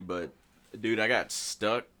but dude, I got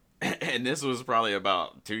stuck, and this was probably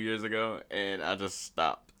about 2 years ago, and I just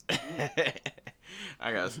stopped.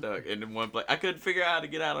 I got stuck in one place. I couldn't figure out how to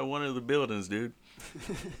get out of one of the buildings, dude.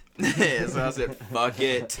 So I said, "Fuck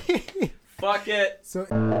it, fuck it." So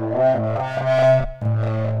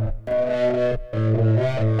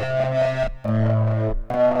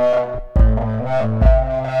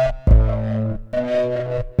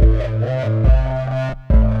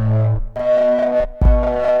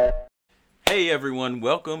Hey everyone,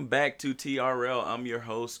 welcome back to TRL. I'm your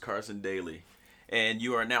host, Carson Daly. And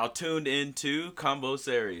you are now tuned into Combo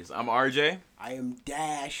Series. I'm RJ. I am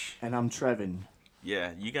Dash. And I'm Trevin.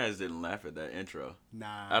 Yeah, you guys didn't laugh at that intro.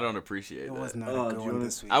 Nah, I don't appreciate it that. was not Oh, a do good you one wanna-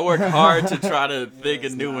 this week. I work hard to try to think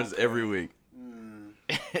of was new not ones good. every week.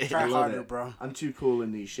 Try I love harder, it. bro. I'm too cool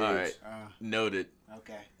in these shades. All right, noted.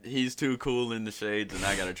 Okay. He's too cool in the shades, and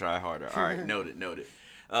I gotta try harder. All right, noted.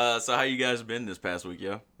 So how you guys been this past week,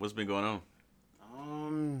 yo? What's been going on?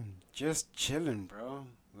 Just chilling, bro.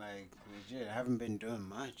 Like legit, I haven't been doing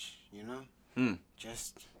much. You know,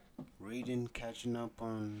 just reading, catching up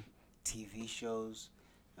on TV shows.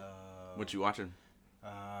 What you watching?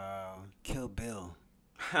 Kill Bill.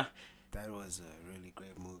 That was a really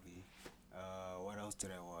great movie. What else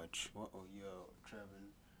did I watch? Trevin.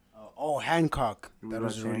 Hancock. We That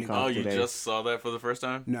was watched really Hancock. Oh, good. you today. just saw that for the first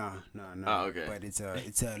time? No. Oh, okay. But it's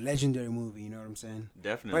a legendary movie. You know what I'm saying?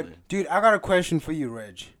 Definitely. But dude, I got a question for you,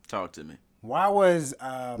 Reg. Talk to me. Why was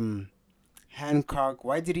Hancock?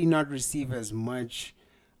 Why did he not receive as much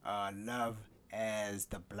love as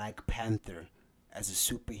the Black Panther, as a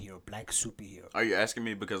superhero, black superhero? Are you asking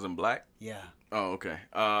me because I'm black? Yeah. Oh, okay.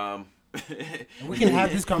 And we can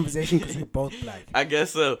have this conversation because we're both black. I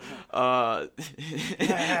guess so.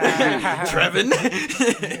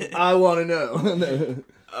 Trevin. I want to know.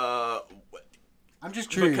 I'm just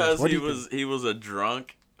curious. Because What do he you think? was a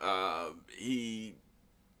drunk. He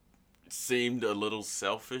seemed a little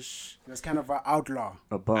selfish. He was kind of an outlaw.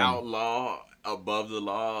 A bum. Outlaw, above the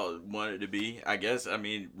law, wanted to be. I guess. I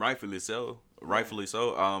mean, rightfully so.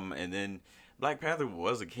 And then Black Panther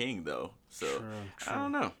was a king, though. So True. I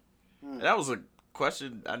don't know. That was a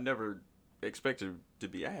question I never expected to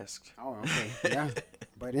be asked. Oh, okay. Yeah.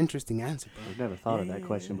 But interesting answer, bro. I've never thought of that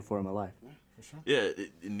question before in my life. For sure. Yeah,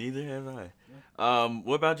 neither have I.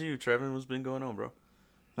 What about you, Trevin? What's been going on, bro?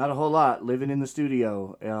 Not a whole lot. Living in the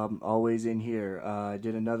studio. Always in here. I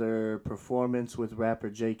did another performance with rapper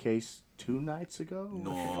J Case 2 nights ago.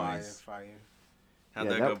 Nice. Fire. How'd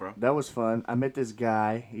Yeah, that go, bro? That was fun. I met this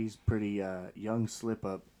guy. He's pretty young slip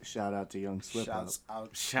up. Shout out to young slip Shouts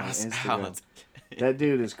out. Shouts Instagram. out. That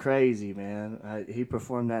dude is crazy, man. He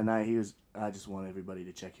performed that night. I just want everybody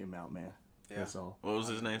to check him out, man. Yeah. That's all. What was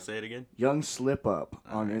his name? Say it again. Young Slip Up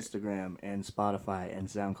on Alright. Instagram and Spotify and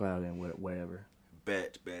SoundCloud and wherever.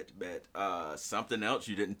 Bet. Something else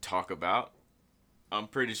you didn't talk about. I'm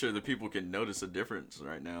pretty sure the people can notice a difference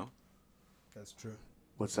right now. That's true.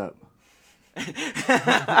 What's up?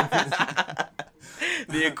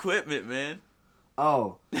 The equipment, man.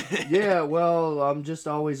 Oh, yeah. Well, I'm just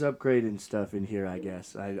always upgrading stuff in here, I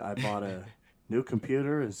guess. I bought a new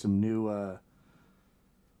computer and some new.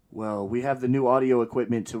 Well, we have the new audio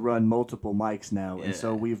equipment to run multiple mics now, and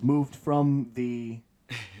so Yeah. we've moved from the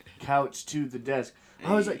couch to the desk.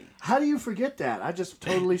 I was like, how do you forget that? I just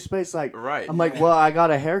totally spaced. Like, Right. I'm like, well, I got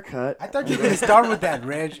a haircut. I thought you were gonna start with that,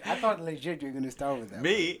 Reg. I thought legit you were gonna start with that.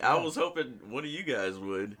 Me, I was hoping one of you guys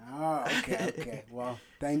would. Oh, okay. Well,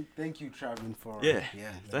 thank you, Trevin, for Yeah.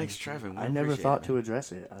 yeah. Thanks, Trevin. I never appreciate thought it, to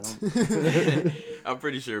address it. I don't. I'm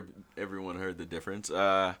pretty sure everyone heard the difference.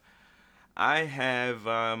 I have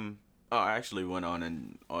I actually went on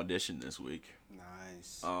an audition this week.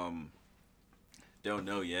 Nice. Don't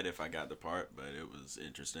know yet if I got the part, but it was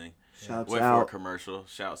interesting. Shouts Went for a out. commercial.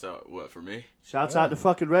 Shouts out what for me? Shouts out to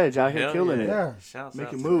fucking Reg out here Hell killing yeah. it. Yeah. Shouts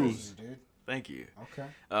Making out to moves. me. Dude. Thank you. Okay.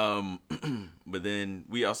 But then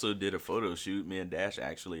we also did a photo shoot, me and Dash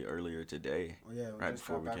actually earlier today. Oh yeah. We Right just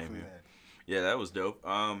before got we back came from here. that. Yeah, that was dope.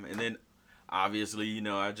 And then obviously,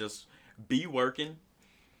 I just be working.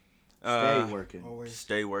 Stay working. Always.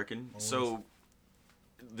 Stay working. So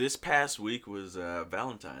this past week was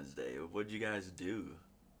Valentine's Day. What'd you guys do?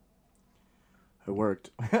 It worked.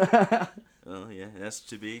 Oh yeah, that's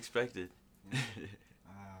to be expected.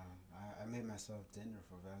 I made myself dinner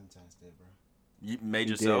for Valentine's Day, bro. You made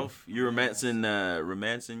You did. yourself? You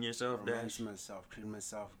romancing yourself, Dash? Romance myself, treating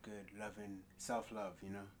myself good, loving, self-love. You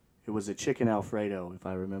know. It was a chicken Alfredo, if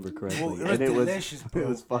I remember correctly. Oh, it was and delicious, bro. It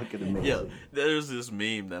was fucking amazing. Yeah, there's this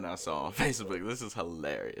meme that I saw on Facebook. This is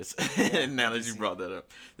hilarious. And now that you brought that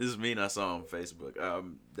up, this meme I saw on Facebook.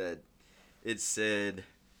 That it said,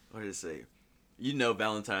 what did it say? You know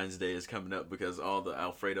Valentine's Day is coming up because all the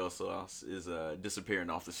Alfredo sauce is disappearing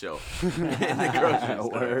off the shelf in the grocery store.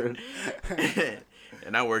 Word.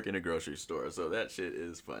 And I work in a grocery store, so that shit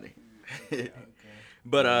is funny.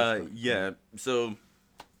 But yeah, so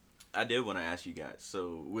I did want to ask you guys.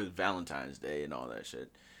 So with Valentine's Day and all that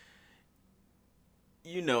shit,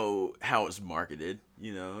 you know how it's marketed,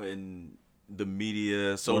 you know, in the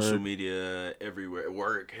media, social media, everywhere,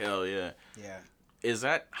 work, hell yeah. Yeah. Is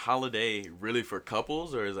that holiday really for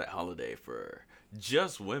couples or is that holiday for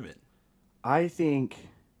just women? I think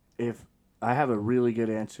if I have a really good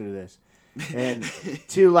answer to this, and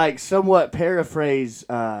to like somewhat paraphrase,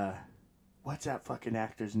 what's that fucking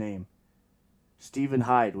actor's name? Stephen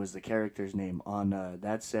Hyde was the character's name on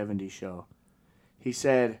that '70s show. He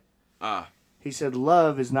said,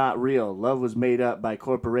 love is not real. Love was made up by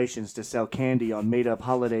corporations to sell candy on made-up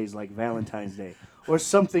holidays like Valentine's Day, or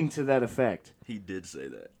something to that effect. He did say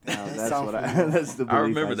that. That's what that's the belief I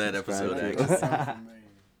remember that subscribe episode, to. actually.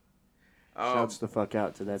 Shouts the fuck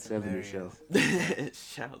out to that '70s show.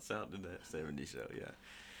 Shouts out to that '70s show,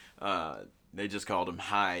 yeah. They just called him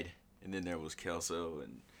Hyde, and then there was Kelso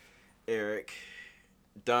and Eric,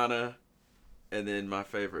 Donna, and then my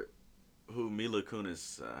favorite, Mila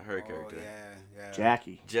Kunis, her character. Yeah.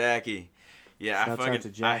 Jackie. Yeah, Shouts out to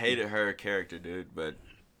I Jackie. hated her character, dude, but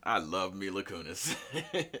I love Mila Kunis.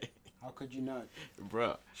 How could you not?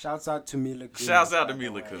 Bruh. Shouts out to Mila Kunis. Shouts out to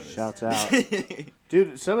Mila Kunis. Shouts out.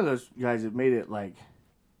 Dude, some of those guys have made it like...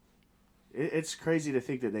 It's crazy to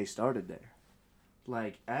think that they started there.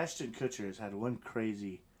 Like, Ashton Kutcher has had one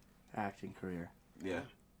crazy acting career. Yeah.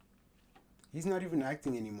 He's not even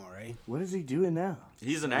acting anymore, right? What is he doing now?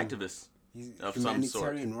 He's an activist. He's Of some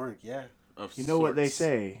sort. humanitarian work, yeah. Of You know what they sorts.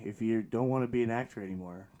 say? If you don't want to be an actor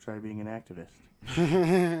anymore, try being an activist.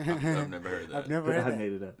 I've never heard that. I've never heard I that.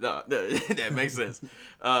 made it up. No, that makes sense.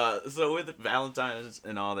 So with Valentine's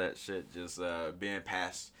and all that shit just being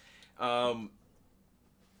passed, man,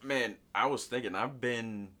 I was thinking I've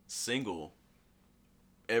been single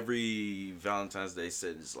every Valentine's Day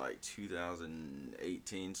since like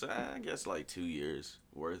 2018. So I guess like 2 years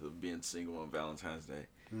worth of being single on Valentine's Day.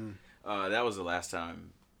 That was the last time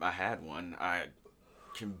I had one. I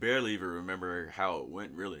can barely even remember how it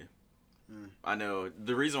went, really. I know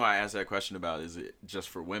the reason why I asked that question about is it just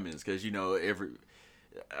for women is because, you know,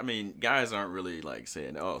 guys aren't really like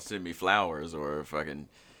saying, oh, send me flowers or fucking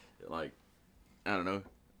like, I don't know,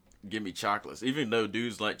 give me chocolates. Even though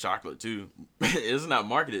dudes like chocolate too, it's not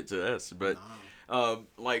marketed to us. But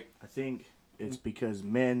like, I think it's because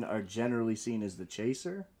men are generally seen as the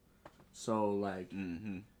chaser. So like,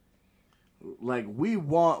 like we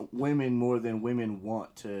want women more than women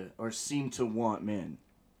want to or seem to want men.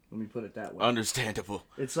 Let me put it that way. understandable.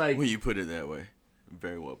 It's like, When you put it that way,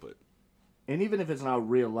 very well put. and even if it's not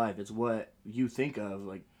real life, it's what you think of.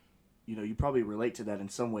 Like, you know, you probably relate to that in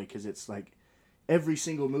some way because it's like every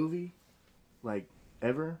single movie, like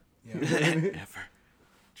ever. Ever.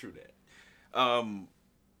 True that.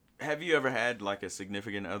 Have you ever had like a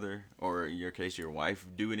significant other, or in your case, your wife,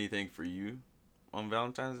 do anything for you on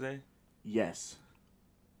Valentine's Day? Yes.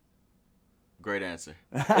 Great answer.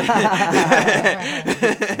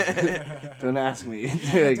 Don't ask me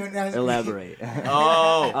to Don't ask me. elaborate.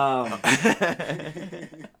 Oh,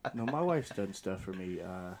 No, my wife's done stuff for me.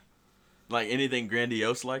 like anything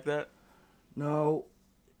grandiose like that? No,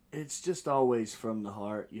 it's just always from the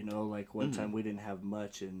heart, you know. Like one time we didn't have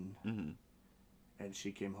much, and and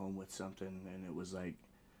she came home with something, and it was like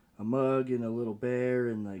a mug and a little bear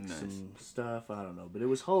and like Nice. some stuff. I don't know, but it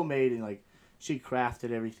was homemade and like she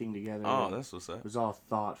crafted everything together. Oh, and that's what's up. it was all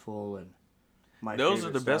thoughtful and my Those are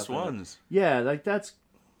favorite the best stuff, and, like, ones. yeah, like that's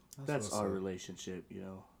what's our up. relationship, you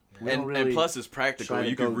know. We don't And really plus, it's practical. try to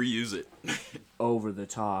You can go- reuse it. over the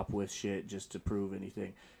top with shit just to prove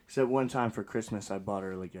anything. Except one time for Christmas, I bought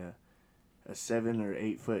her like a 7 or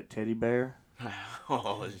 8 foot teddy bear,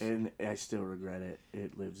 Oh, shit. and I still regret it.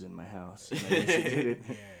 It lives in my house. And I wish it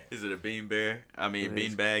didn't. Is it a bean bear? I mean, It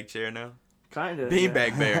is. beanbag chair now? Kind of.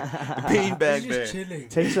 Beanbag bear. Beanbag It's bear. just chilling.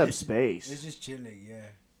 Takes up It's space. just chilling, yeah.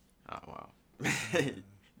 Oh, wow.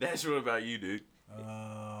 That's what about you, dude?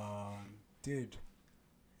 Dude,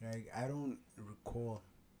 like I don't recall.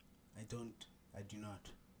 I do not.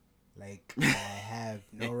 Like I have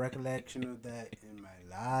no recollection of that in my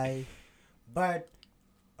life. But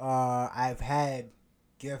I've had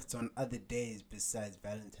gifts on other days besides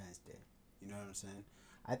Valentine's Day. You know what I'm saying?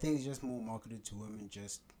 I think it's just more marketed to women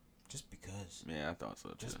just because. Yeah, I thought so,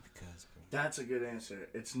 too. Just because, bro. That's a good answer.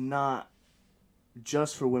 It's not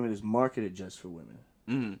just for women. It's marketed just for women.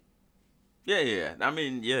 Mm-hmm. Yeah. I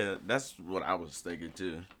mean, yeah, that's what I was thinking,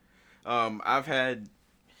 too. I've had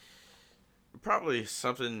Probably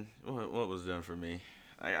something. What was done for me?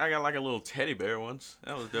 I got like a little teddy bear once.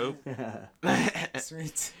 That was dope.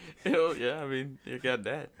 Sweet. Yeah, I mean, you got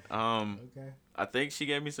that. Okay. I think she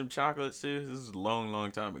gave me some chocolates too. This is a long,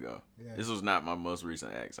 long time ago. Yeah. This was not my most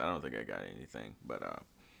recent ex. I don't think I got anything, but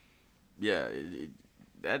yeah,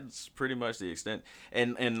 that's pretty much the extent.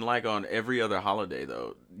 And like on every other holiday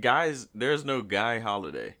though, guys, there's no guy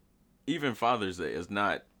holiday. Even Father's Day is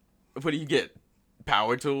not. What do you get?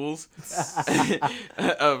 Power tools,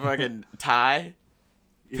 a fucking tie,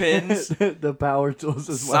 pins, The power tools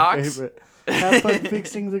is my Socks. favorite. Have fun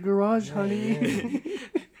fixing the garage, honey. Yeah.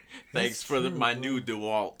 Thanks for true, my bro. new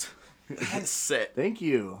DeWalt set. Thank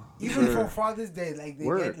you. Even for Father's Day, like they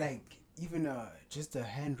work. get like even just a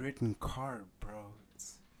handwritten card, bro.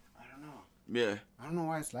 I don't know. Yeah, I don't know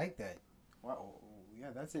why it's like that. Wow. Yeah,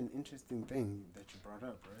 that's an interesting thing that you brought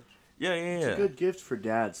up, right? yeah. It's a good gift for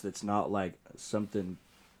dads that's not like something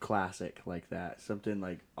classic like that. Something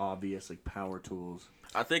like obvious like power tools.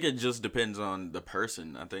 I think it just depends on the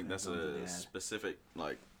person. I think that's on the a dad. specific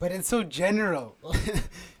like. But it's so general.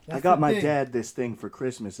 I got my dad this thing for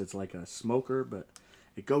Christmas. It's like a smoker, but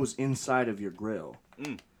it goes inside of your grill.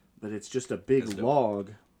 Mm. But it's just a big That's dope.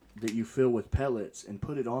 log that you fill with pellets and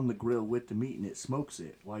put it on the grill with the meat, and it smokes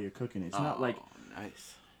it while you're cooking it. It's not like,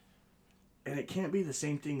 nice. and it can't be the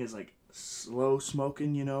same thing as like slow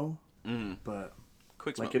smoking, you know, Mm. but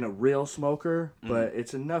Quick like smoke. in a real smoker. But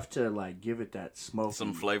it's enough to like give it that smoke,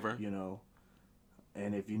 Some flavor. you know.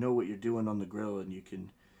 And if you know what you're doing on the grill, and you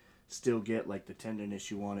can still get like the tenderness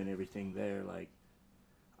you want and everything there, like.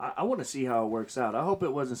 I want to see how it works out. I hope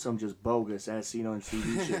it wasn't some just bogus as seen on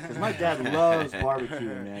TV shit. Because my dad loves barbecue,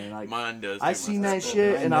 man. Like, Mine does. I too, seen my that stepdad.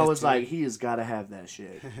 shit, Mine and I does was too. like, he has got to have that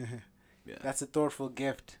shit. Yeah. That's a thoughtful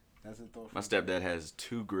gift. That's a thoughtful. My stepdad has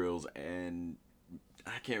 2 grills, and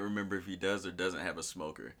I can't remember if he does or doesn't have a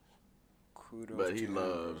smoker, Kudos but he to him,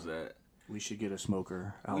 loves bro. that. We should get a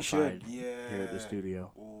smoker We outside should. Yeah. here at the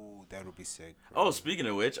studio. Oh, that would be sick. Bro. Oh, speaking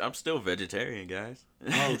of which, I'm still vegetarian, guys.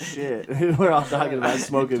 Oh, shit. We're all talking about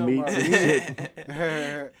smoking meat and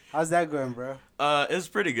shit. How's that going, bro? It's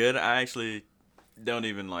pretty good. I actually don't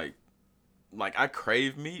even like I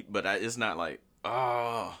crave meat, but it's not like,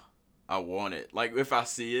 oh, I want it. Like if I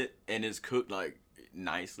see it and it's cooked like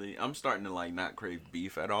nicely, I'm starting to like not crave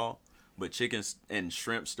beef at all. But chicken and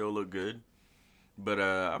shrimp still look good. But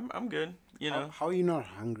I'm good. You know, How are you not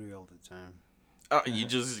hungry all the time? you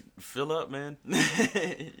just fill up, man.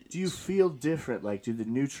 Do you feel different? Like, do the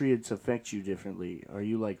nutrients affect you differently? Are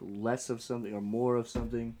you like less of something or more of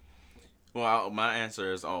something? Well, my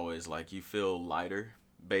answer is always like you feel lighter,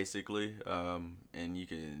 basically, and you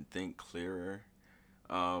can think clearer.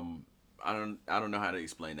 I don't know how to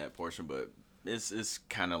explain that portion, but it's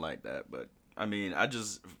kind of like that. But I mean, at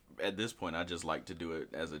this point I just like to do it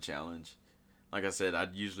as a challenge. Like I said,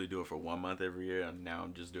 I'd usually do it for 1 month every year, and now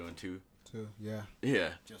I'm just doing 2. Too, yeah.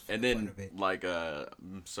 Yeah, Just for and the then fun of it. like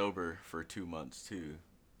I'm sober for 2 months too.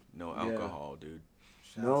 No alcohol, dude.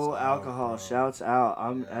 No Shouts out, alcohol. bro. Shouts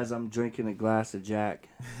out. As I'm drinking a glass of Jack.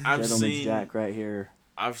 I've Gentleman's seen Jack right here.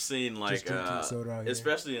 I've seen like Just drinking soda out here.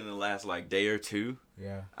 especially in the last like day or two.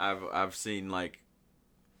 Yeah. I've seen like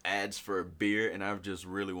ads for beer, and I've just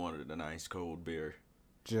really wanted a nice cold beer.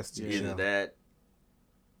 Just to Either chill. that.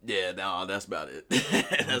 Yeah, no, that's about it.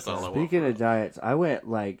 That's all I want. Speaking of diets, I went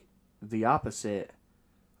like the opposite.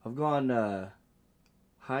 I've gone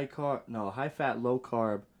high fat, low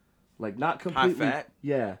carb, like not completely. fat?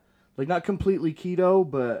 Yeah, like not completely keto,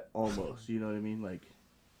 but almost. You know what I mean? Like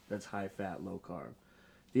that's high fat, low carb.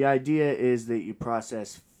 The idea is that you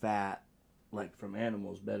process fat, like from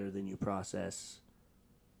animals, better than you process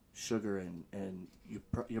sugar, and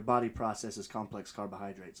your body processes complex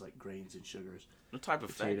carbohydrates like grains and sugars. What type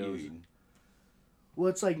of fat you Potatoes. eating? Well,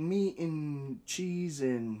 it's like meat and cheese,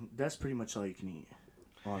 and that's pretty much all you can eat,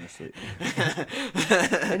 honestly.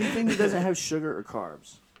 Anything that doesn't have sugar or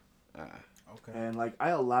carbs. Okay. And like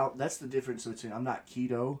that's the difference between I'm not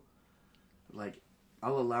keto. Like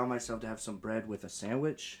I'll allow myself to have some bread with a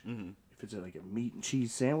sandwich Mhm. if it's like a meat and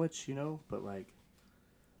cheese sandwich, you know. But like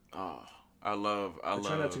Oh, I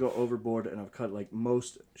try not to go overboard, and I've cut like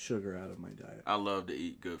most sugar out of my diet. I love to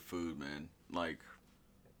eat good food, man. Like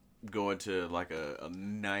going to like a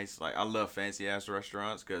nice, like I love fancy ass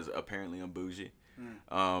restaurants because apparently I'm bougie.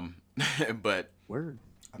 But Word.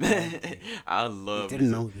 I love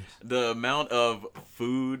Didn't know this. the amount of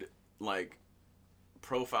food like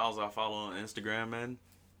profiles I follow on Instagram, man.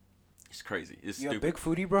 It's crazy. It's You a stupid. big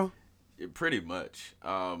foodie, bro? Pretty much.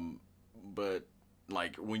 But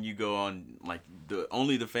like when you go on like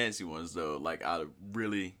only the fancy ones though, like I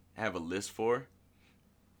really have a list for.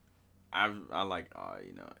 I like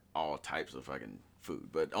all types of fucking food,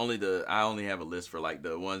 but I only have a list for like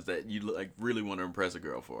the ones that you like really want to impress a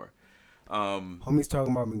girl for. Homie's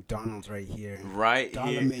talking about McDonald's right here. Right Dollar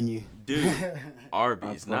here, menu. dude.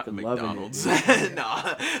 Arby's, I'm not fucking loving McDonald's. it. No,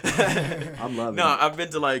 I'm loving no. it. I've been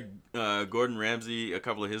to like Gordon Ramsay, a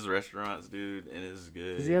couple of his restaurants, dude, and it's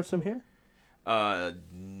good. Does he have some here?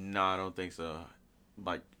 No, I don't think so.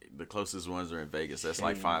 Like the closest ones are in Vegas. That's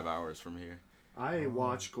like 5 hours from here. I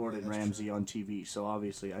watch Gordon Ramsay on TV, so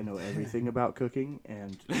obviously I know everything about cooking.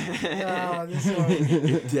 And No, this one.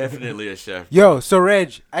 You're definitely a chef. Yo, so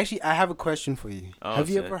Reg, actually, I have a question for you. Oh, have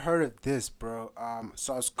you shit. ever heard of this, bro?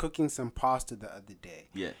 So I was cooking some pasta the other day,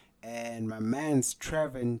 Yeah. and my man's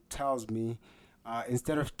Trevin tells me,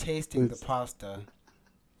 instead of tasting the pasta,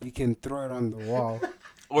 you can throw it on the wall,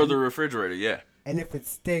 Or the refrigerator, yeah. and if it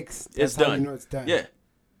sticks, It's that's how done. you know it's done. Yeah.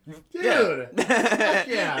 dude, Yeah.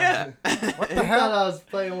 yeah. What the He hell? thought I was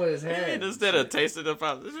playing with his And head. instead of tasting the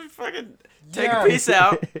pasta, just fucking take Yeah. a piece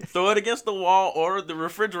out, throw it against the wall, or the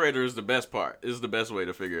refrigerator is the best part. Is the best way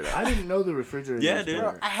to figure it I out. didn't know the refrigerator. Yeah, was dude.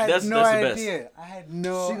 better. Bro, I had That's no the best. idea. I had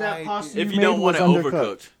no See that idea. pasta If you you don't made want it was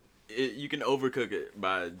undercooked. overcooked, you can overcook it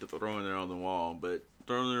by throwing it on the wall, but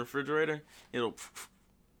throwing it in the refrigerator, it'll.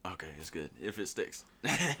 Okay, it's good if it sticks.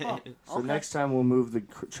 So next time we'll move the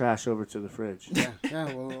trash over to the fridge. Yeah,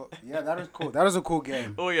 that was cool. That was a cool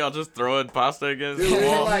game. Oh, y'all just throwing pasta against Dude, the we were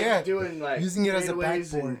wall? like Yeah. doing like Using it as a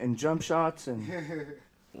fadeaways backboard. and jump shots, and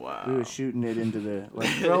Wow. we were shooting it into the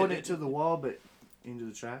throwing it to the wall, but into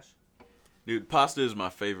the trash. Dude, pasta is my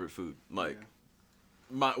favorite food. Like,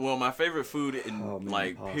 my favorite food in Oh, man,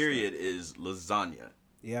 like pasta. period is lasagna.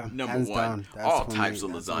 Yeah, Number hands one. down. That's All for types me.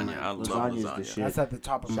 of That's lasagna. for me. I love Lasagna's the lasagna. shit. That's at the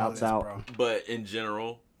top of my Shouts list, out. bro. But in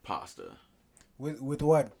general, pasta. With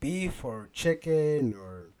what? Beef or chicken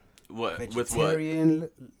or What? With what? vegetarian?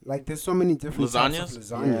 Like, there's so many different types of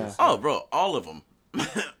Lasagnas? lasagnas. Yeah. Oh, bro, all of them.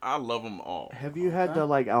 I love them all. Have you had the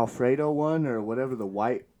like Alfredo one or whatever, the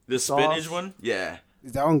white? The Sauce? spinach one? Yeah.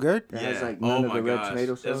 Is that one good? That Yeah. has, like, Oh none of my the red gosh.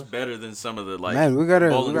 tomato That's sauce? better than some of the like. Man, we gotta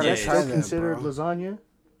bolognese. try Still that, considered bro. lasagna?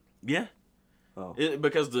 Yeah. Oh,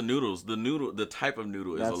 Because the type of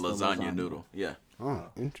noodle is That's a the lasagna lasagna. noodle. Yeah. Oh,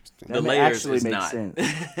 interesting. That The ma- layers actually is makes not. sense.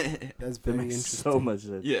 That's that very makes interesting. so much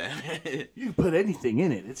sense. Yeah. You can put anything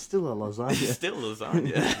in it; it's still a It's lasagna. still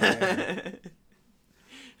lasagna.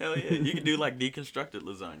 Hell yeah. You can do like deconstructed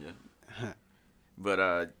lasagna.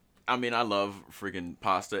 But I mean, I love freaking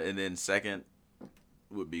pasta, and then second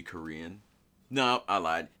would be Korean. No, I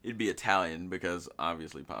lied. It'd be Italian because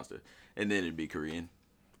obviously pasta, and then it'd be Korean.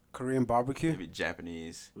 Korean barbecue. It'd be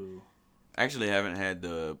Japanese. Ooh. I actually haven't had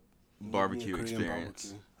the barbecue Korean experience.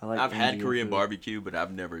 barbecue. I like I've had Indian Korean food. barbecue, but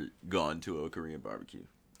I've never gone to a Korean barbecue.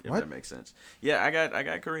 If What? that makes sense. Yeah, I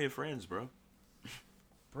got Korean friends, bro.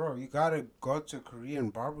 Bro, you gotta go to a Korean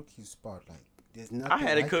barbecue spot. Like, there's nothing. I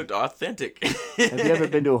had it like cooked authentic. Have you ever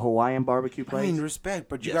been to a Hawaiian barbecue I place? mean, respect,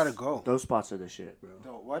 but you Yes. gotta go. Those spots are the shit, bro. The,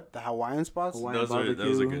 what? The Hawaiian spots? Hawaiian those are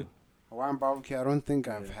barbecue. good. Hawaiian barbecue. I don't think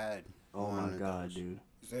I've Yeah. had. Oh one my of god, those. dude.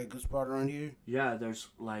 Is there a good spot around here? Yeah, there's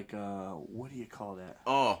like what do you call that?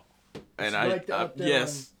 Oh, and It's I, right I up there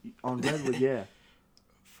yes. on Redwood, yeah.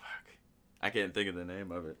 Fuck, I can't think of the name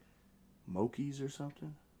of it. Moki's or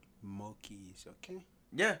something. Moki's, okay.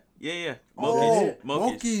 Yeah. Oh, Moki's.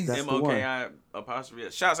 Moki's. That's the MOKI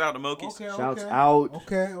apostrophe. Shouts out to Moki's. Okay, Shouts okay. out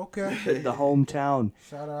Okay. the hometown.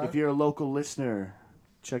 Shout out. If you're a local listener,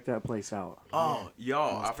 check that place out. Oh,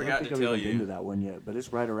 y'all, I don't forgot think to I've tell even been to you. that one yet, but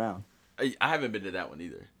it's right around. I haven't been to that one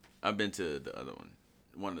either. I've been to the other one.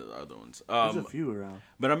 One of the other ones. There's a few around.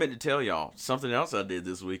 But I meant to tell y'all something else I did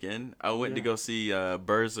this weekend. I went to Yeah. go see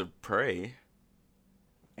Birds of Prey.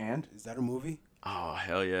 And Is that a movie? Oh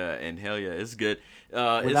hell yeah, and hell yeah, it's good.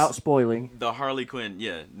 without It's spoiling, the Harley Quinn.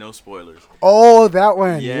 Yeah, no spoilers. Oh, that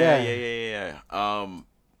one. Yeah.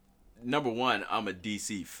 Number one, I'm a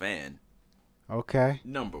DC fan. Okay.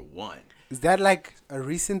 Number one. Is that like a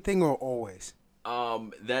recent thing or always?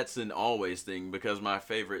 That's an always thing because my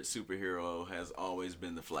favorite superhero has always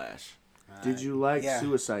been the Flash. did you like yeah.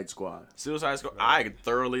 Suicide Squad? Suicide Squad. I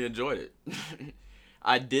thoroughly enjoyed it.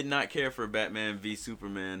 I did not care for Batman v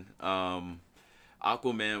Superman.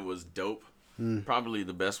 Aquaman was dope. Probably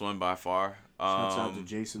the best one by far. Shouts out to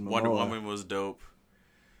Jason Momoa. Wonder Woman was dope.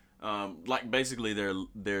 Like basically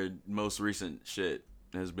their most recent shit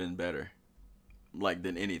has been better. Like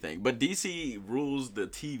than anything. But DC rules the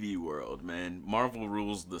TV world, man. Marvel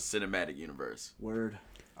rules the cinematic universe. Word.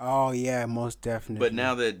 Oh yeah, most definitely. But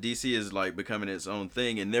now that DC is like becoming its own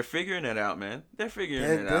thing, and they're figuring it out, man. They're figuring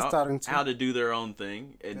They're it out starting to. how to do their own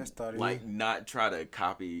thing They're and starting like to. not try to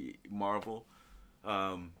copy Marvel.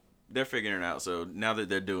 They're figuring it out. So now that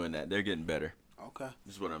they're doing that, they're getting better. Okay.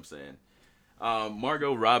 Is what I'm saying.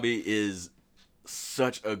 Margot Robbie is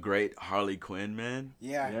such a great Harley Quinn, man.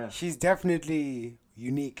 Yeah. She's definitely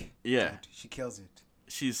unique. Yeah. Dude. She kills it.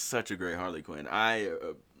 She's such a great Harley Quinn. I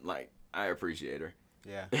appreciate her.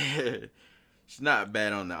 Yeah. She's not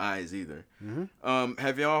bad on the eyes either. Mm-hmm.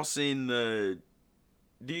 Have y'all seen the?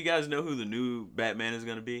 Do you guys know who the new Batman is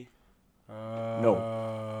gonna be?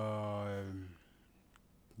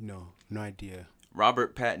 No idea.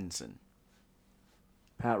 Robert Pattinson.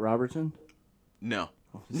 Pat Robertson? No,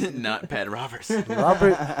 not Pat Roberts.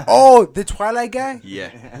 Robert. Oh, the Twilight guy. Yeah,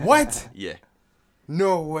 What? yeah.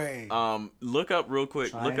 No way. Look up real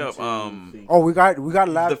quick. Look up Oh, we got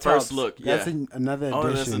laptops. the first look. That's Yeah. another edition.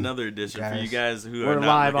 Oh, that's another edition for you guys who We're are not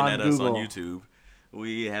live looking on at us on Google. YouTube.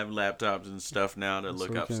 We have laptops and stuff now to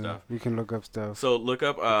look up stuff. We can look up stuff. So look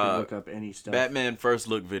up look up any stuff Batman first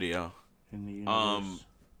look video. in the universe.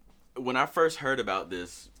 When I first heard about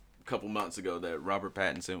this a couple months ago that Robert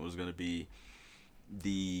Pattinson was going to be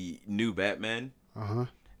the new Batman,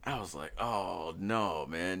 I was like, oh no,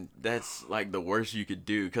 man, that's like the worst you could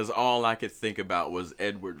do, because all I could think about was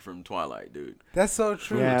Edward from Twilight, dude. That's so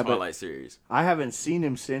true. Yeah, The but Twilight series. I haven't seen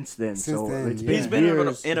him since then. Since so then, it's yeah. been He's been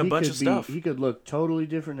years. in a He bunch could of stuff. He could look totally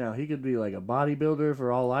different now. He could be like a bodybuilder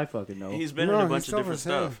for all I fucking know. He's been No, in a he's bunch still of different the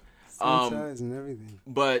same. stuff. Same size and everything.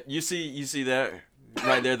 But you see that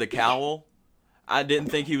right there, the cowl. I didn't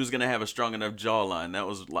think he was gonna have a strong enough jawline. That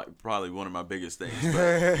was like probably one of my biggest things.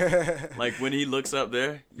 But, like when he looks up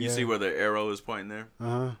there, you see where the arrow is pointing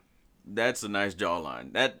there. That's a nice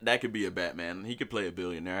jawline. That could be a Batman. He could play a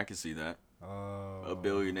billionaire. I can see that. A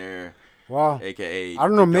billionaire, Well, aka I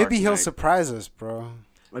don't know. the Maybe Dark he'll Knight. surprise us, bro.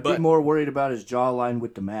 I'd but- be more worried about his jawline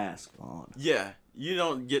with the mask on. Yeah, you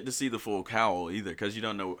don't get to see the full cowl either because you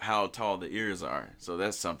don't know how tall the ears are. So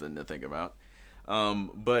that's something to think about.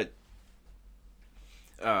 But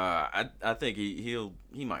I think he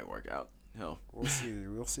might work out. Hell, We'll see.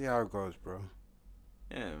 We'll see how it goes, bro.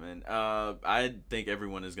 yeah, man. I think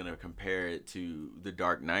everyone is gonna compare it to the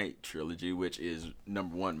Dark Knight trilogy, which is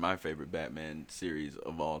number one my favorite Batman series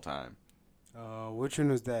of all time. Which one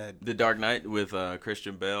was that? The Dark Knight with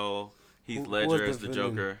Christian Bale, Heath Who was Ledger the as the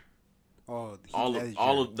villain? Joker. Oh,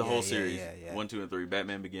 All of the whole series, Yeah. 1, 2, and 3.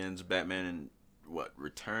 Batman Begins, Batman and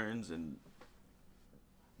Returns, and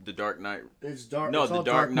the Dark Knight, It's dark. No, it's the all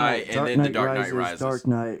Dark Knight, and then the Dark Knight Rises. Dark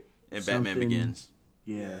Knight. and Batman something- Begins.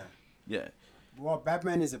 Yeah. Yeah, Well,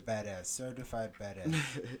 Batman is a badass, certified badass.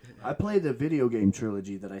 I played the video game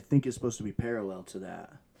trilogy that I think is supposed to be parallel to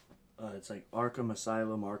that. It's like Arkham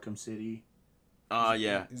Asylum, Arkham City.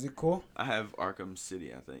 yeah. Is it cool? I have Arkham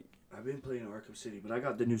City, I think. I've been playing Arkham City, but I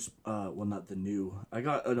got the new, well, not the new. I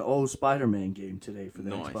got an old Spider-Man game today for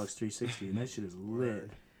the Nice. Xbox 360, and that shit is lit.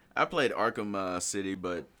 I played Arkham City,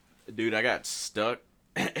 but dude, I got stuck,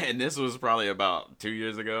 and this was probably about 2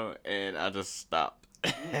 years ago, and I just stopped.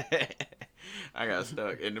 I got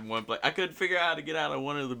stuck in one place. I couldn't figure out how to get out of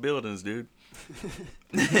one of the buildings, dude.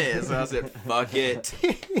 So I said, "Fuck it,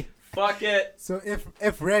 fuck it." So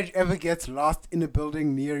if Reg ever gets lost in a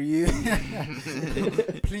building near you,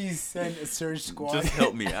 please send a search squad. Just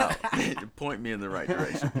help me out. Point me in the right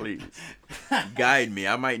direction, please. Guide me.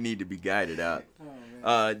 I might need to be guided out.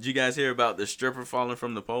 Did you guys hear about the stripper falling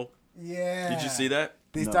from the pole? Yeah. Did you see that?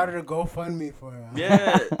 They No. started a GoFundMe for her.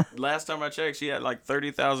 Yeah. Last time I checked, she had like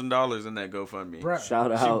 $30,000 in that GoFundMe. Bruh.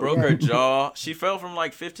 Shout She out. broke her jaw. She fell from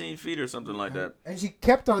like 15 feet or something like that. And she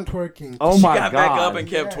kept on twerking. Oh She my got god. back up and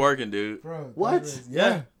kept Yeah. twerking, dude. Bro, that What? was-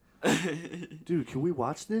 Yeah. Dude, can we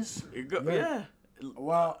watch this? Yeah.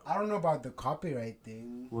 Well, I don't know about the copyright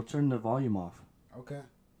thing. We'll turn the volume off. Okay.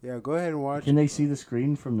 Yeah, go ahead and watch. Can they see the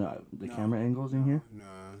screen from the No. camera angles in here? No,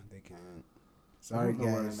 they can't. I Sorry, don't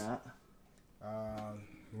know where guys. I'm at.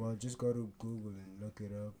 Well, just go to Google and look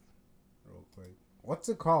it up real quick. What's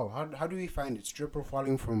it called? How do we find it? Stripper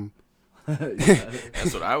falling from...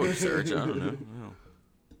 That's what I would search. I don't know.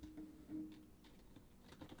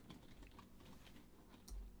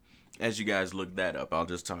 As you guys look that up, I'll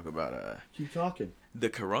just talk about Keep talking. the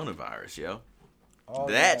coronavirus, yo. Oh,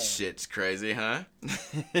 That yeah. shit's crazy, huh?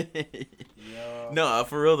 Yeah. No,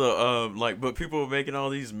 for real though. But people were making all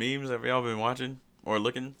these memes. Have y'all been watching or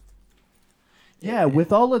looking? Yeah,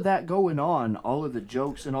 with all of that going on, all of the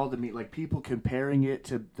jokes and all the like people comparing it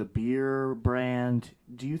to the beer brand,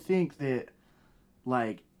 do you think that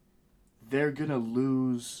like they're gonna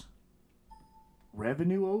lose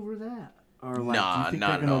revenue over that? Or like do Nah, you think not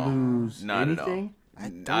they're at gonna all. lose Not at all. anything? I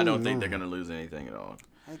don't don't think know. they're gonna lose anything at all.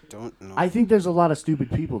 I don't know. I think there's a lot of stupid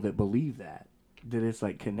people that believe that it's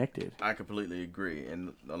like connected. I completely agree,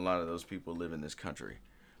 and a lot of those people live in this country.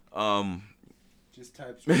 Just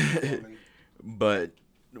type stripper falling. But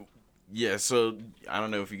Yeah, so I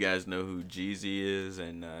don't know if you guys know who Jeezy is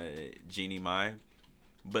and Jeannie Mai,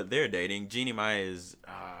 but they're dating. Jeannie Mai is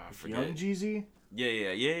I forget. Young Jeezy?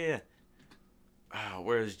 Yeah.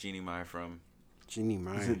 Where is Jeannie Mai from? Jeannie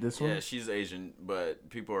Mai. Is it this Yeah, one? she's Asian, but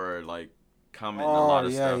people are like commenting a lot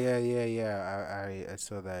of stuff. Yeah. I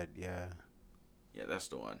saw that. Yeah. Yeah, that's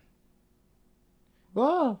the one.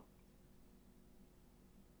 Oh.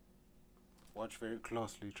 Watch very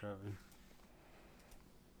closely, Trevor.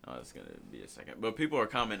 Oh, it's gonna be a second. But people are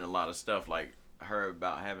commenting a lot of stuff like her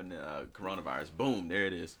about having the coronavirus. Boom, there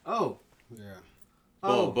it is. Oh. Yeah.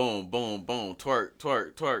 Boom, boom. Twerk.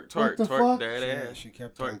 What the Twerk. fuck? There it Yeah, is. she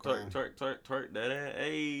kept on Twerk. going. There it is.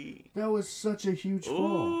 Hey. That was such a huge fall.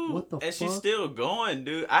 Ooh, What the and fuck? she's still going,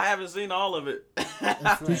 dude. I haven't seen all of it.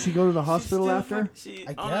 Did she go to the hospital still after? She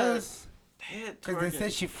I on her guess. head Because they twerking.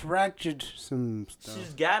 said she fractured some stuff.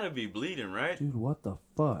 She's gotta be bleeding, right? Dude, what the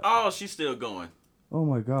fuck? Oh, she's still going. Oh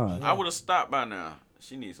my god. I would have stopped by now.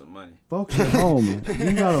 She needs some money. Folks at home,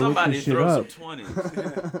 you gotta look Somebody this shit throw up. some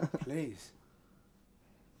 20s. Please.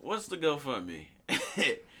 What's the GoFundMe?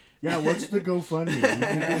 Yeah, what's the GoFundMe?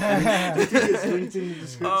 It's linked in the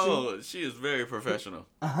description. Oh, she is very professional.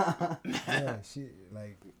 Yeah, she,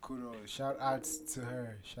 like, kudos. Shout outs to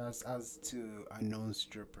her. Shouts outs to Unknown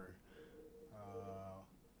Stripper.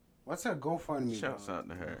 What's her GoFundMe? Shouts though? out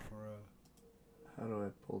to her. For real. How do I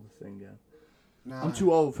pull the thing down? Nah, I'm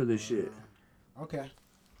too old for this shit. Okay.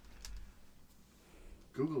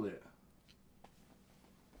 Google it.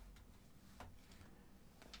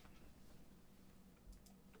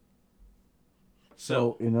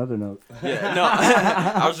 So, in other notes. Yeah, no,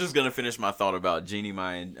 I was just gonna finish my thought about Jeannie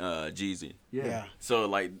Mai and Jeezy. Yeah. So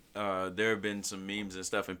like, there have been some memes and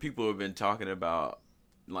stuff, and people have been talking about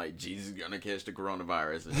like Jeezy's gonna catch the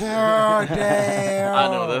coronavirus. And shit. Oh, damn. I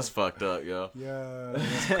know that's fucked up, yo. Yeah,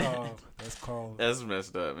 that's cold. That's cold. That's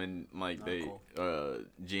messed up, and like Not they, cool.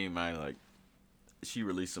 Jeannie Mai, like she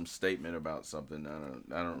released some statement about something.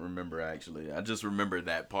 I don't remember actually. I just remember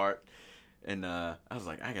that part, and I was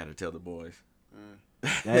like, I gotta tell the boys.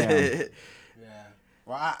 Damn. Yeah.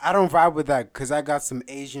 Well, I don't vibe with that because I got some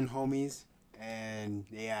Asian homies, and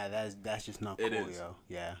yeah, that's just not cool, It is. yo.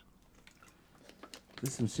 Yeah.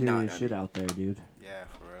 There's some serious Nah, shit out there, dude. Yeah,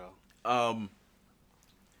 for real.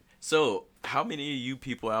 So how many of you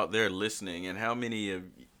people out there listening, and how many of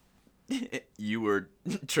you or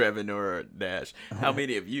Trevin or Dash, how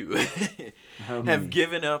many of you How many? have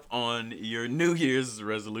given up on your New Year's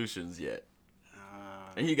resolutions yet?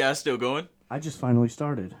 Are you guys still going? I just finally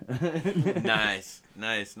started. Nice.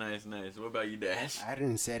 What about you, Dash? I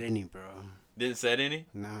didn't set any, bro. Didn't set any?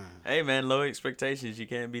 Nah. Hey, man, low expectations. You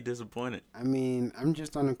can't be disappointed. I mean, I'm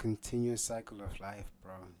just on a continuous cycle of life,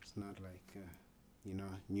 bro. It's not like, New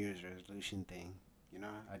Year's resolution thing.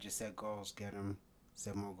 I just set goals, get them.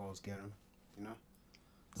 Set more goals, get them.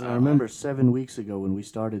 I remember 7 weeks ago when we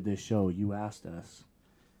started this show, you asked us,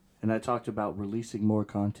 and I talked about releasing more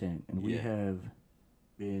content, and we Yeah. have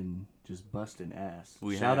been just busting ass.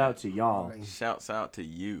 We Shout have. out to y'all. Like, Shouts out to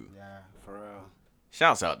you. yeah, for real.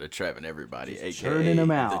 Shouts out to Trevin, everybody, Just aka churning 'em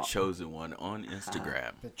the out. Chosen One on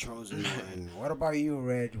Instagram. The chosen one. What about you,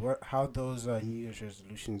 Reg? How those New Year's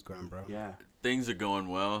resolutions going, bro? Yeah. Things are going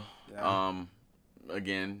well. Yeah.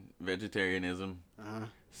 Again, vegetarianism, Uh-huh.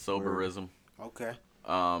 soberism. Okay.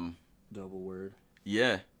 Double word.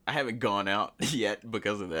 Yeah, I haven't gone out yet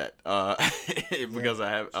because of that. Because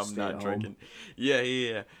I'm Stay not at drinking.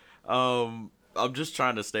 Yeah. I'm just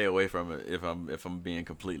trying to stay away from it. If I'm being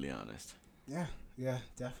completely honest. Yeah,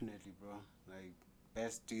 definitely, bro. Like,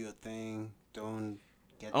 best do your thing. Don't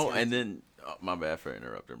get Oh, and tempted. then my bad for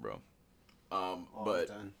interrupting, bro. But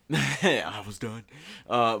done. I was done.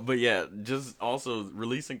 But yeah, just also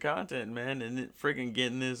releasing content, man, and it freaking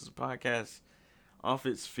getting this podcast off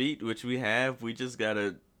its feet, which we have. We just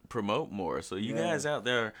gotta promote more. So you Yeah. guys out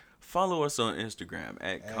there, follow us on Instagram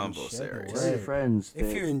at And Combo share the Series. Tell your Word. friends. If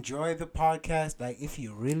that- you enjoy the podcast, like if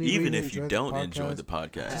you really, Even really if you enjoy don't the enjoy podcast, the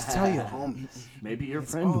podcast. just tell your homies, maybe your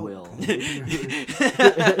It's friend all will. good. Maybe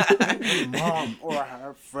your mom or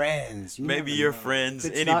her friends. You Maybe never your know. friends,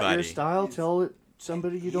 if it's not your anybody. style, tell it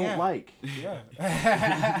somebody you don't Yeah. like.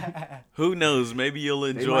 Yeah. Who knows? Maybe you'll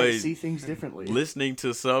They might enjoy see things differently. listening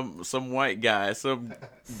to some white guy, some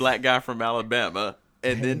black guy from Alabama,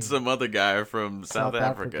 and then some other guy from South South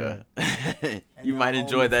Africa. you your might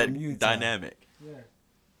enjoy homie that from Utah. dynamic. Yeah.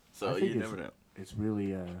 So I think you never know. It's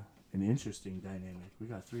really an interesting dynamic. We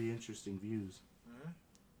got 3 interesting views.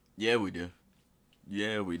 Yeah, we do.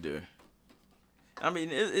 I mean,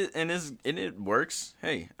 it works.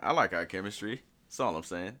 Hey, I like our chemistry. That's all I'm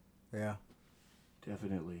saying. Yeah.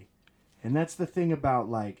 Definitely. And that's the thing about,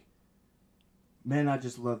 like, man, I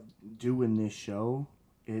just love doing this show.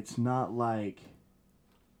 It's not like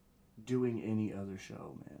doing any other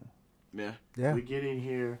show, man. Yeah. Yeah. We get in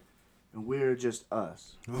here and we're just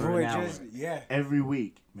us for We're an hour just every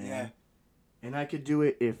week, man. Yeah. And I could do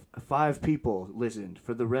it if 5 people listened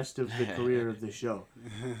for the rest of the career of the show.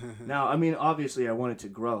 Now, I mean, obviously, I want it to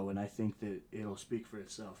grow, and I think that it'll speak for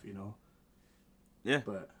itself, you know. Yeah.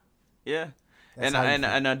 But Yeah. That's And how you and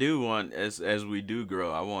feel. and I do want as we do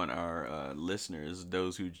grow, I want our listeners,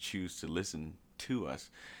 those who choose to listen to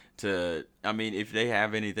us, to I mean, if they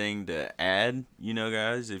have anything to add, you know,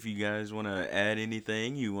 guys, if you guys want to add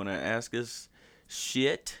anything, you want to ask us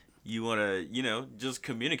shit, you want to, you know, just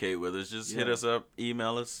communicate with us, just hit Yeah. us up,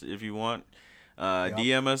 email us if you want, Yup.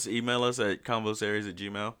 DM us, email us at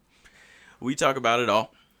convoseries@gmail. We talk about it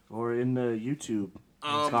all. or in the YouTube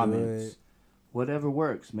Um, comments, whatever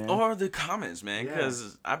works, man. Or the comments, man, Yeah.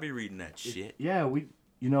 because I be reading that shit. Yeah, we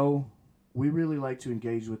really like to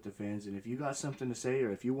engage with the fans, and if you got something to say,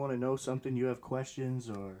 or if you want to know something, you have questions,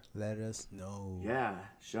 or Let us know. yeah,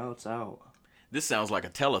 shouts out. This sounds like a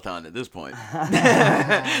telethon at this point.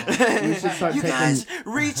 We should start You taking. guys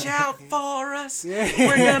reach out for us. Yeah.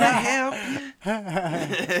 We're gonna help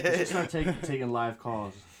We should start taking live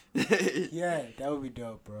calls. you. Yeah, that would be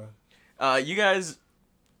dope, bro. You guys,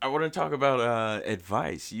 I want to talk about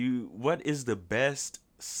advice. What is the best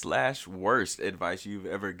 / worst advice you've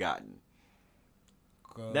ever gotten?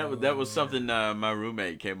 That was something my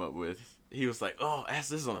roommate came up with. He was like, "Oh, ask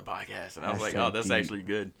this on the podcast," and I was like, Hashtag "Oh, that's deep. actually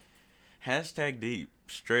good." Hashtag deep,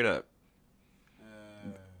 straight up.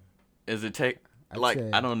 Is it take I'd like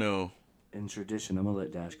say- I don't know. In tradition, I'm gonna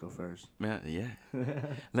let Dash go first. Man, yeah.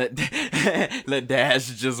 let Dash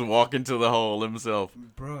just walk into the hole himself.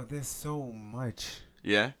 Bro, there's so much.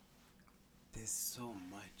 Yeah. There's so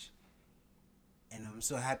much. And I'm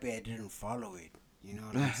so happy I didn't follow it. You know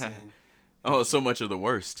what I'm saying? Oh, so much of the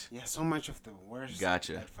worst. Yeah, so much of the worst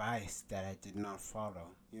Gotcha. advice that I did not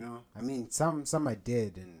follow. You know? I mean, some I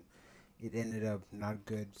did, and it ended up not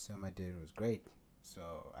good. Some I did was great.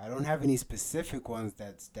 So I don't have any specific ones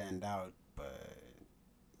that stand out, but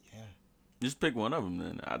yeah. Just pick one of them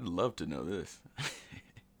then. I'd love to know this.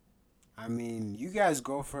 I mean, you guys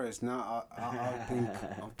go first. Now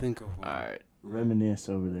I'll think of one. All right. Reminisce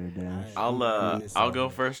over there, Dash. Alright. I'll go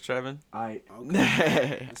first, Trevin. I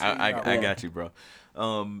Okay. I got you, bro.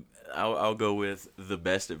 I'll go with the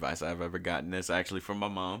best advice I've ever gotten. It's actually from my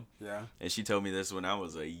mom, Yeah. and she told me this when I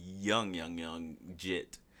was a young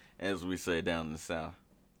jit, as we say down in the south.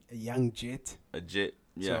 A young jit. A jit.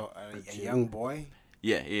 Yeah. So a young boy.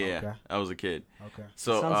 Yeah. Okay. I was a kid. Okay.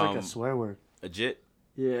 So sounds like a swear word. a jit.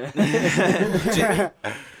 Yeah.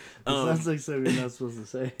 It Um, sounds like something you're not supposed to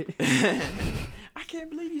say. I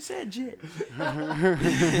can't believe you said jit.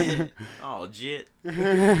 Oh, jit.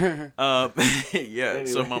 Yeah.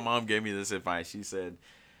 So Anyway. my mom gave me this advice. She said,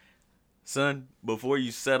 "Son, before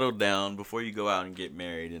you settle down, before you go out and get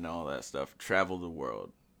married and all that stuff, travel the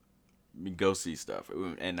world, go see stuff."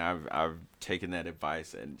 And I've taken that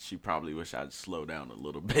advice, and she probably wish I'd slow down a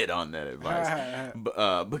little bit on that advice,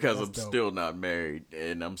 because I'm That's dope. still not married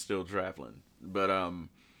and I'm still traveling. But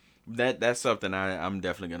that's something I'm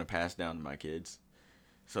definitely gonna pass down to my kids.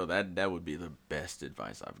 So that would be the best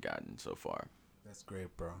advice I've gotten so far. That's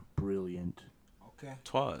great, bro. Brilliant. Okay.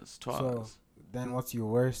 Twas. So then, what's your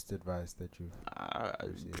worst advice that you've I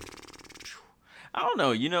received? don't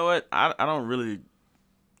know. You know what? I don't really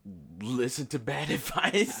listen to bad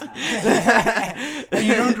advice. You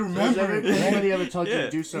don't Has remember it. anybody ever told you Yeah. to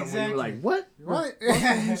do something where you were Exactly. like, what? What? What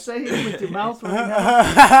are you saying with your mouth right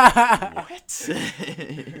now? What?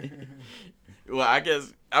 Well,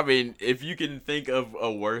 I mean, if you can think of a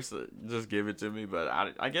worse, just give it to me. But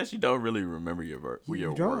I guess you don't really remember your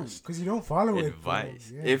You don't, worst because you don't follow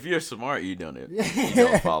advice. it. Bro. If you're smart, you don't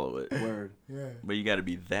Yeah. follow it. Word. Yeah. But you got to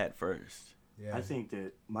be that first. Yeah. I think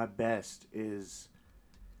that my best is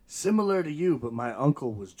similar to you, but my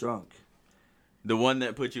uncle was drunk. The one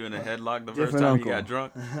that put you in a headlock the first Different time uncle. you got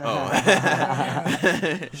drunk.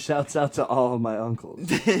 Oh. Shouts out to all of my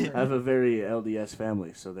uncles. I have a very LDS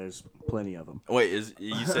family, so there's plenty of them. Wait,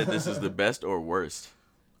 you said this is the best or worst?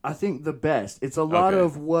 I think the best. It's a lot Okay.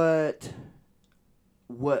 of what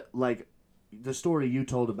like the story you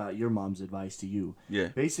told about your mom's advice to you. Yeah.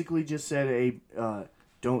 Basically just said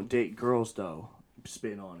don't date girls though.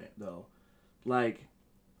 Spin on it though. Like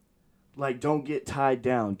don't get tied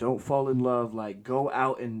down. Don't fall in love. Like go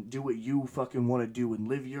out and do what you fucking want to do and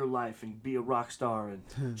live your life and be a rock star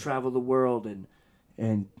and travel the world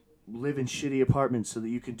and live in shitty apartments so that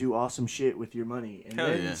you can do awesome shit with your money and Hell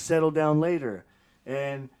then yeah. settle down later.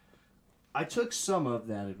 And I took some of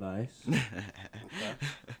that advice.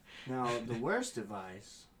 Now, the worst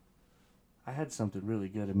advice, I had something really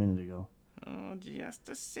good a minute ago. Oh, just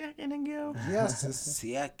a second ago. Just a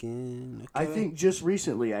second. I okay. think just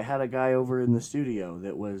recently I had a guy over in the studio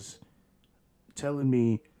that was telling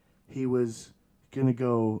me he was going to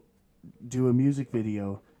go do a music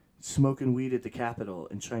video smoking weed at the Capitol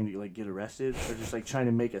and trying to like get arrested or just like trying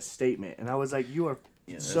to make a statement. And I was like, you are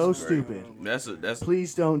so that's great. stupid. That's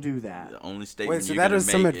Please don't do that. the only statement. Wait, so you're that gonna was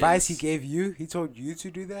some make advice he is- gave you? He told you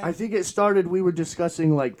to do that? I think it started, we were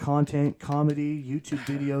discussing like content, comedy, YouTube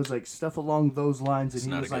videos, like stuff along those lines. It's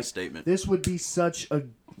And he not a was good like, statement. this would be such a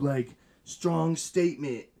like strong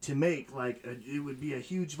statement to make. Like it would be a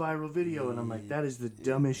huge viral video. And I'm like, that is the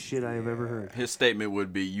dumbest shit I have ever heard. His statement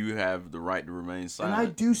would be, "You have the right to remain And silent." I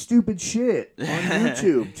do stupid shit on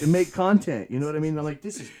YouTube to make content. You know what I mean? I'm like,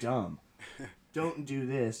 this is dumb. Don't do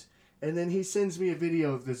this. And then he sends me a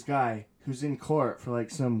video of this guy who's in court for like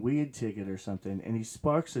some weed ticket or something, and he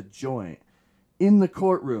sparks a joint in the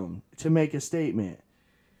courtroom to make a statement.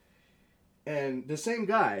 And the same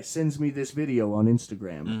guy sends me this video on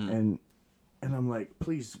Instagram, and I'm like,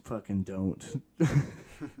 please fucking don't.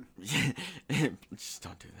 Just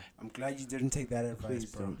don't do that. I'm glad you didn't take that advice,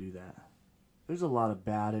 Please bro. don't do that. There's a lot of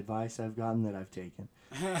bad advice I've gotten that I've taken.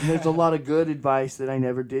 And there's a lot of good advice that I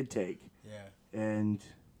never did take. Yeah. And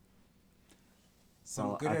Some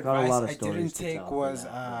Well, good I've got a advice lot of I stories didn't to take tell for was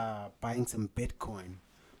that, buying some Bitcoin.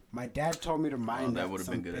 My dad told me to mine that up would've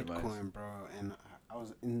some been good advice. Bitcoin, bro. And I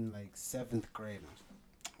was in like 7th grade. I was like,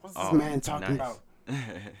 what's this Oh, man talking nice. about?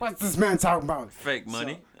 What's this man talking about? Fake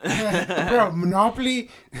money. Bro, Monopoly.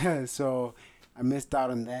 So I missed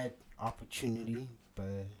out on that opportunity, but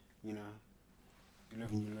you know, you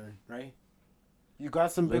live and you learn, right? You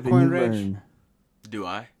got some live and Bitcoin, you Reg? learn. Do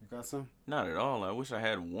I? You got some? Not at all. I wish I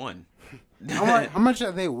had one. How much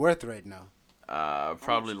are they worth right now?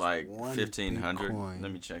 Probably is like one 1,500. Bitcoin?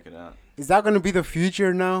 Let me check it out. Is that going to be the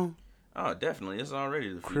future now? Oh, definitely. It's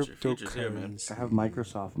already the future. Future's here, man. I have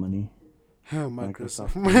Microsoft money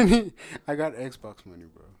Microsoft money. I got Xbox money,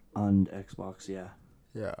 bro. on Xbox, yeah.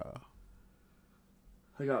 Yeah.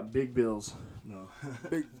 I got big bills. No.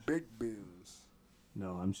 Big bills.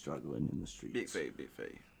 No, I'm struggling in the streets. Big fade, big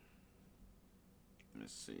fade.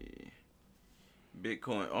 Let's see.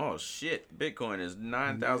 Bitcoin. Oh shit. Bitcoin is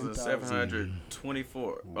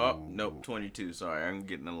 9,724. Oh, nope, 22. Sorry, I'm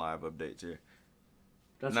getting a live update here.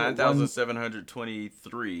 That's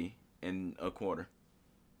 9,723 and a quarter.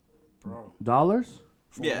 Bro. dollars?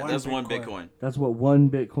 Yeah, that's one Bitcoin. That's what one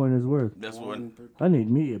Bitcoin is worth. That's one. I need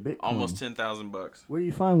me a Bitcoin. Almost $10,000. Where do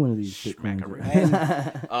you find one of these Bitcoins? Schmackaroo.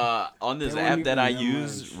 at? On this They won't app that I even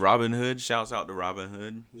use, memorize. Robinhood. Shouts out to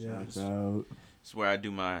Robinhood. Yeah. So, It's where I do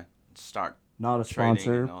my stock not a trading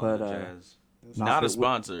sponsor, and all but that jazz. not Not a that we-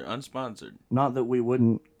 sponsor, unsponsored. not that we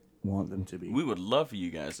wouldn't want them to be. We would love for you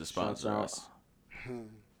guys to Shouts sponsor out. us.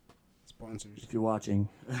 Sponsors. If you're watching,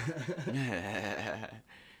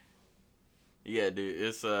 Yeah, dude,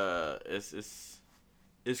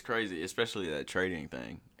 it's crazy, especially that trading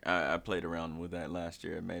thing. I played around with that last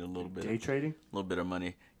year. I made a little day trading. bit of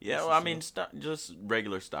money. Yeah, well, I mean, just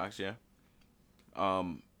regular stocks. Yeah.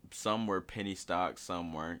 Some were penny stocks,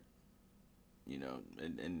 some weren't. You know,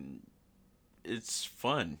 and it's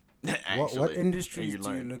fun. Actually, What and industries do you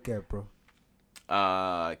learn. look at, bro?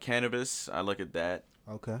 Cannabis. I look at that.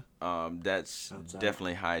 Okay. That's Outside.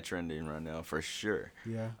 definitely high trending right now for sure.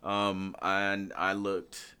 Yeah. And I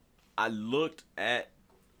looked at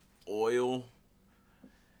oil.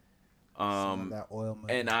 Some of that oil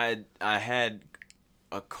money. And I had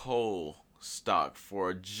a coal stock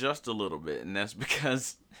for just a little bit, and that's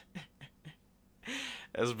because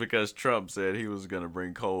Trump said he was gonna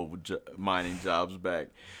bring coal mining jobs back.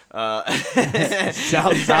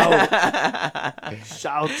 Shouts out!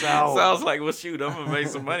 Shouts out! Sounds like, well, shoot, I'm gonna make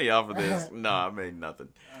some money off of this. No, I made nothing.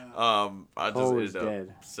 I just Coal is ended up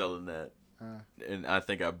dead. selling that, and I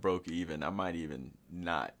think I broke even. I might even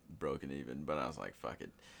not broken even, but I was like, fuck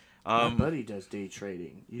it. My buddy does day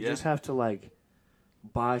trading. You Yeah. just have to like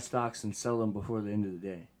buy stocks and sell them before the end of the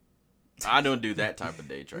day. I don't do that type of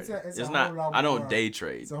day trading. it's It's a not. whole lot I don't more. day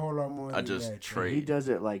trade. It's a whole lot more. I than just that. trade. He does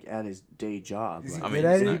it like at his day job. Is he Like, I mean, good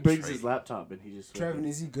at it's it? he not brings trading. his laptop and he just Trevin,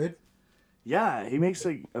 is he good? yeah, he makes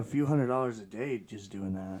like a few $100s a day just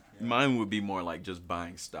doing that, Mine would be more like just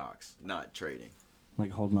buying stocks, not trading.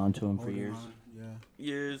 like holding on to them for Holding years. on, Yeah.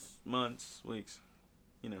 Years, months, weeks,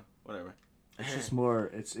 whatever. It's just more.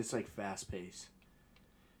 It's like fast paced.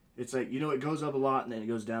 It's like, it goes up a lot and then it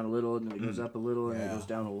goes down a little and then it goes up a little and then it Yeah. goes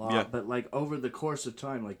down a lot. Yeah. But like over the course of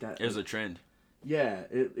time, like that. There's a trend. yeah,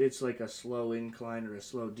 it's like a slow incline or a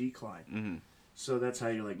slow decline. Mm-hmm. So that's how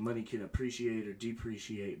your like money can appreciate or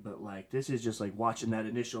depreciate. But like this is just like watching that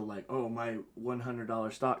initial like, oh, my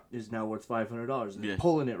 $100 stock is now worth $500 and Yeah.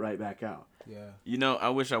 pulling it right back out. Yeah. You know, I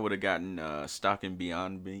wish I would have gotten stock in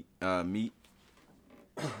Beyond Meat.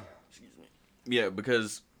 Excuse me. Yeah,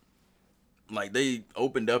 because like they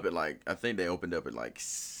opened up at like, I think they opened up at like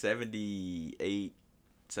 78,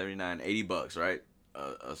 79, $80, right?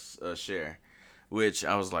 A share, which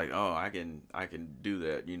I was like, oh, I can do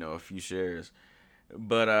that, you know, a few shares.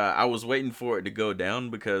 But I was waiting for it to go down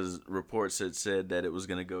because reports had said that it was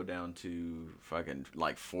gonna go down to fucking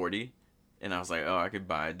like 40, and I was like, oh, I could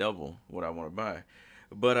buy double what I want to buy.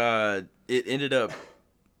 But it ended up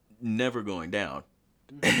never going down,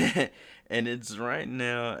 and it's right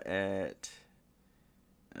now at.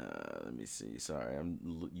 Let me see. Sorry,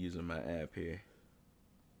 I'm using my app here.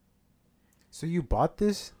 So you bought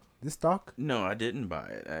this stock? No, I didn't buy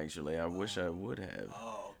it. Actually, I wish I would have.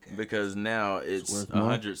 Oh, okay. Because now it's worth more?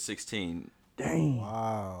 116, Dang.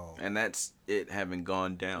 Wow. and that's it having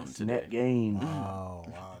gone down That's today. net gain. Wow.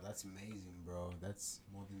 Wow. That's amazing, bro. That's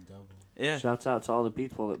more than double. Yeah, Shouts out to all the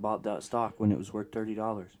people that bought that stock when it was worth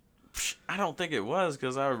 $30. I don't think it was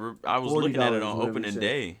because I was looking at it $40, on whatever opening you said.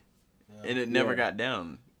 day, and it never Yeah. got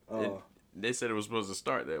down. Oh. They said it was supposed to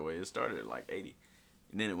start that way. It started at like 80,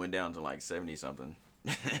 and then it went down to like 70 something.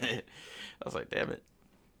 I was like, damn it.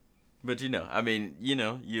 But you know, I mean, you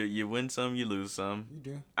know, you win some, you lose some. You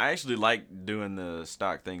do. I actually like doing the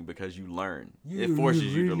stock thing because you learn. You, It forces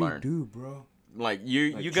you to really learn. do, bro. Like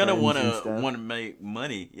you're Like gonna trends and wanna stuff. make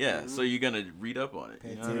money, yeah. So you're gonna read up on it.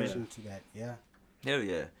 Pay You know what I mean? attention to that. Yeah. Hell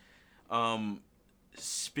yeah.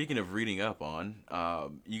 Speaking of reading up on,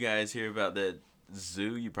 you guys hear about that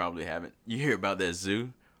zoo? You probably haven't. You hear about that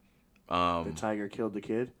zoo? The tiger killed the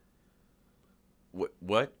kid.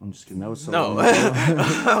 What? I'm just kidding. That was so No. long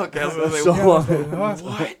ago. Okay, I was gonna say, So what? long.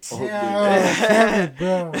 What? Oh, Yeah,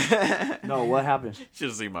 bro. No, what happened? Should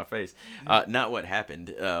have seen my face. Not what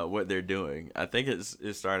happened. What they're doing. I think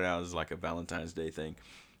it started out as like a Valentine's Day thing.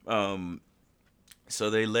 So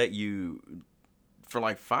they let you, for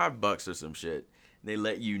like $5 or some shit, they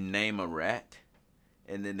let you name a rat,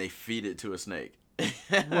 and then they feed it to a snake.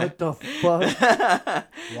 What the fuck?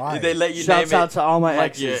 Why? They let you Shouts name out it to all my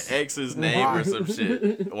like exes. your ex's name or some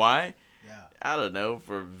shit. Why? Yeah. I don't know.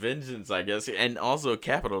 For vengeance, I guess, and also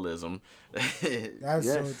capitalism. That's so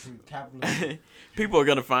Yes. true. Capitalism. People are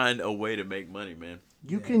gonna find a way to make money, man.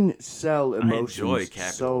 You can sell enjoy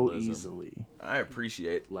emotions so capitalism. easily. I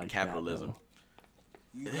appreciate Like capitalism.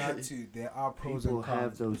 You got to. There are pros People and cons.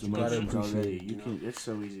 have those but you gotta emotions appreciate already. it, You know? can. It's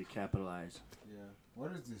so easy to capitalize. Yeah.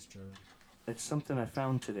 What is this, Joe? It's something I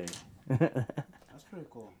found today. That's pretty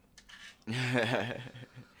cool.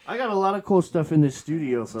 I got a lot of cool stuff in this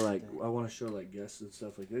studio for like. I want to show like guests and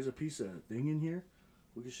stuff. Like, there's a piece of thing in here.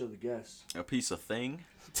 We can show the guests. A piece of thing.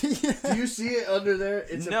 Do you see it under there?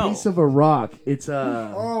 It's No. a piece of a rock. It's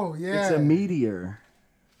a. Oh yeah. It's a meteor.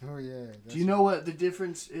 Oh yeah. Do you know what the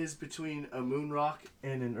difference is between a moon rock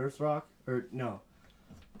and an earth rock? Or no.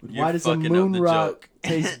 You're Why does a fucking up moon the rock joke.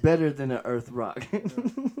 taste better than an earth rock?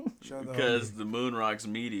 Show the Because the moon rock's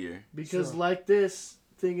meteor. Because Sure. like this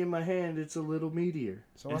thing in my hand, it's a little meteor.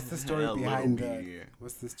 So what's the story A little behind that? meteor.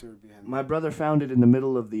 What's the story behind My brother found it in the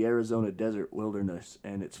middle of the Arizona desert wilderness,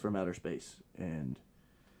 and it's from outer space. And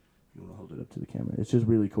you want to hold it up to the camera? It's just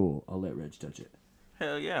really cool. I'll let Reg touch it.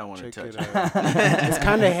 Hell yeah, I want to Check touch it it. out. It's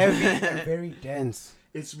kind of heavy and very dense.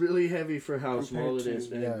 It's really heavy for how Compared small it to-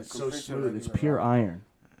 is, and yeah, it's so compared to smooth. It's regular pure rock. iron.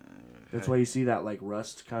 That's why you see that like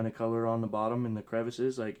rust kind of color on the bottom in the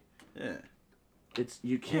crevices. Like Yeah. it's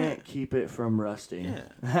you can't keep it from rusting.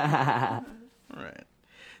 Yeah. All right.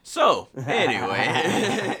 So,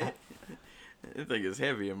 anyway. I think it's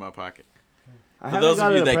heavy in my pocket. I For haven't those of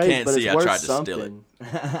got you it that appraised, can't but see, it's I worth tried to steal it.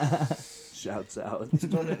 something. Shouts out.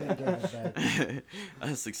 Don't let them get it back.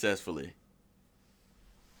 Unsuccessfully.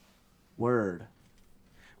 Word.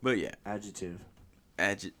 But yeah. Adjective.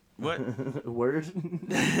 What? Word.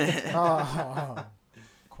 Oh.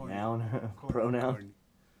 Corny. Noun. Corny, Pronoun. corny.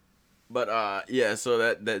 But yeah, so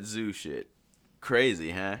that zoo shit.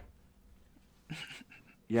 Crazy, huh?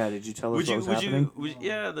 Yeah, did you tell us what was happening?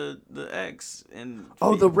 Yeah, the X and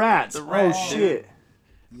Oh, the rats. The Oh, rats, shit.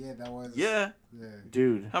 Yeah, that was. Yeah. Yeah.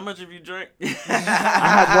 Dude. How much have you drank? I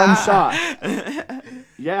had one shot.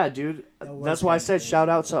 Yeah, dude. was That's why I said good. shout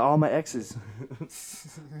out to all my exes.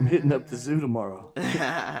 I'm hitting up the zoo tomorrow.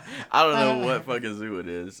 I don't know what fucking zoo it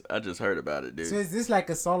is. I just heard about it, dude. So is this like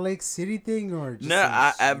a Salt Lake City thing or? Just No,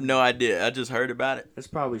 I have no idea. I just heard about it. It's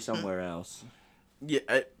probably somewhere else. Yeah,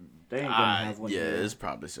 They ain't gonna have one yeah, here. it's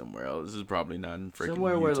probably somewhere else. This is probably not in freaking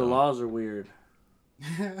Somewhere where the Utah. laws are weird.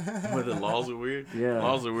 Where the laws are weird. Yeah.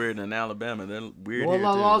 Laws are weird in Alabama. They're weird. Well, here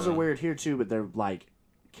the too, laws though. are weird here too, but they're like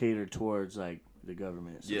catered towards like the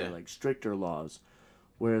government. So Yeah. they're like stricter laws.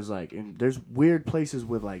 Whereas like there's weird places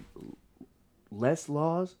with like less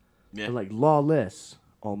laws, Yeah. or like lawless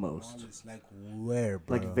almost, It's like where,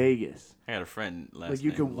 bro? like Vegas. I had a friend last Like you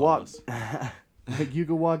name could walk, Lawless. like you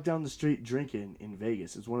could walk down the street drinking in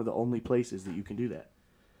Vegas. It's one of the only places that you can do that.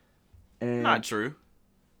 And Not true.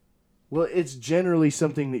 well, it's generally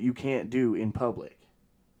something that you can't do in public,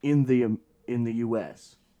 in the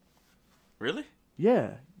U.S. Really?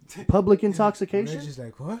 Yeah, public They're intoxication. just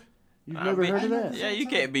like, what? You've I never mean, heard of that? Yeah, you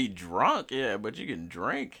can't be drunk. Yeah, but you can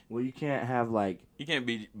drink. Well, you can't have like You can't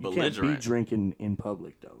be you can't belligerent. be drinking in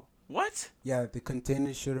public though. What? Yeah, the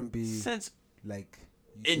container shouldn't be Since like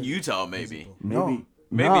you in shouldn't- Utah, maybe. visible. Maybe No,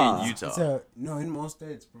 Maybe Nah. in Utah. no, in most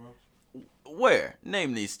states, bro. Where?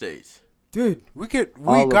 Name these states. Dude, we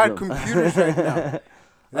All of got them. computers right now.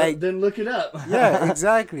 Like, then look it up. yeah,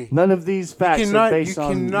 exactly. None of these facts cannot- are based you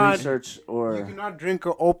on cannot- research You or. cannot drink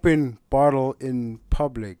an open bottle in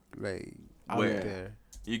public, like out Where? there.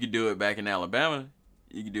 You could do it back in Alabama.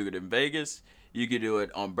 You could do it in Vegas. You could do it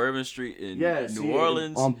on Bourbon Street in Yeah, New see,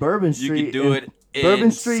 Orleans. on Bourbon You Street. could do and it in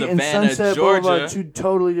Bourbon Street and Savannah, Sunset Georgia. Boulevard, two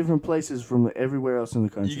totally different places from everywhere else in the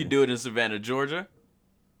country. You could do it in Savannah, Georgia.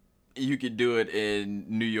 You could do it in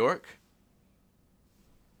New York.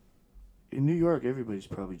 In New York, everybody's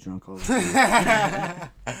probably drunk all the time.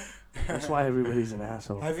 That's why everybody's an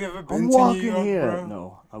asshole. Have you ever I'm been to walking New York, here. bro?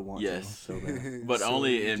 No, I want Yes. to so bad. But So,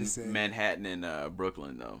 only in just saying. Manhattan and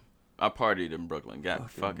Brooklyn, though. I partied in Brooklyn. Got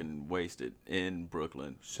fucking wasted in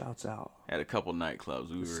Brooklyn. Shouts out. Had a couple nightclubs.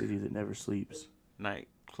 We The were city that never sleeps.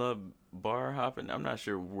 nightclub bar hopping. I'm not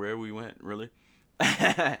sure where we went, really.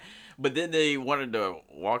 But then they wanted to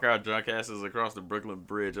walk our drunk asses across the Brooklyn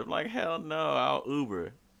Bridge. I'm like, hell no, I'll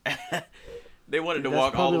Uber. They wanted Dude, to that's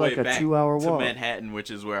walk all the probably way like a back 2-hour to walk. Manhattan, which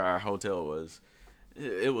is where our hotel was.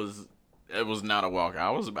 It was not a walk I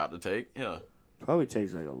was about to take. Yeah. Probably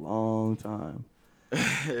takes like a long time.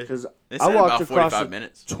 Because They I said walked about across 45 the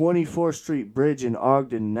minutes. 24th Street Bridge in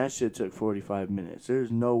Ogden, and that shit took 45 minutes.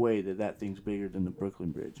 There's no way that thing's bigger than the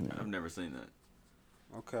Brooklyn Bridge, I've man. never seen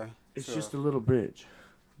that. Okay. It's so- just a little bridge.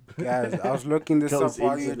 Guys, I was looking this Goes up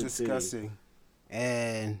while into you're the city. discussing.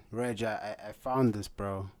 And, Reg, I found this,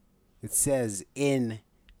 bro. It says in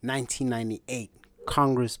 1998,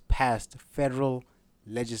 Congress passed federal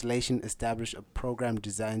legislation established a program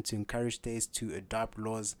designed to encourage states to adopt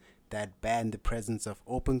laws that ban the presence of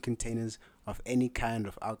open containers of any kind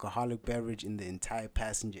of alcoholic beverage in the entire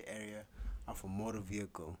passenger area of a motor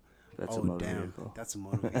vehicle. That's a Oh, motor damn. vehicle. That's a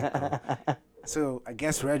motor vehicle. So, I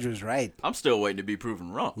guess Reg was right. I'm still waiting to be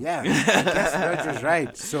proven wrong. Yeah, I guess Reg was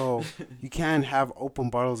right. So you can't have open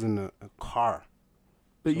bottles in a car.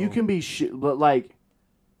 But you So- can be but like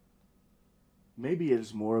maybe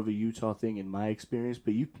it's more of a Utah thing in my experience,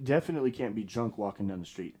 but you definitely can't be drunk walking down the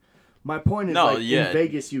street. My point is, No, like, yeah. in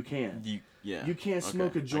Vegas you can. Yeah. You can't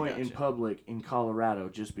smoke Okay, a I joint in gotcha. public in Colorado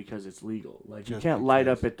just because it's legal. Like you Just can't light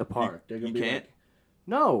because. up at the park. They're gonna you be can't? like,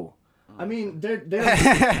 no. I mean, they're Reg,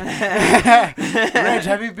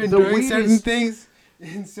 have you been The doing weed certain is- things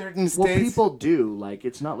in certain states? well, people do. Like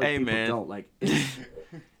it's not like Hey, people man. don't. Like,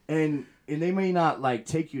 and they may not like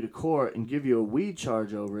take you to court and give you a weed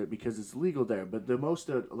charge over it because it's legal there. But the most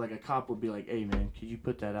like a cop would be like, "Hey, man, could you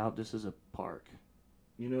put that out? This is a park."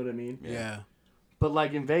 You know what I mean? Yeah. But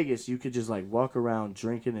like in Vegas, you could just like walk around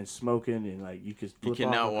drinking and smoking, and like you could. You flip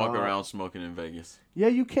cannot off a walk car. around smoking in Vegas. Yeah,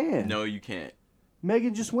 you can. No, you can't.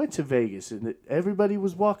 Megan just went to Vegas, and everybody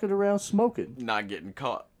was walking around smoking. Not getting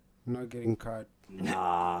caught. Not getting caught.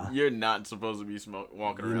 Nah. You're not supposed to be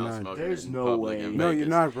walking You're around not. smoking There's in no public way. in No, Vegas. you're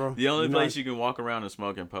not, bro. The only You're place not. you can walk around and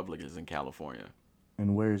smoke in public is in California.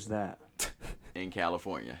 And where's that? In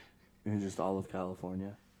California. In just all of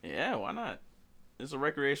California. Yeah, why not? It's a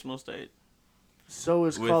recreational state. So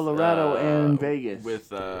is With, Colorado and Vegas.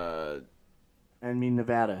 With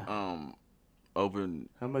Nevada. open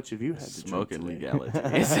How much have you had to smoking drink today? legality.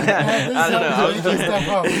 I don't know. Stuff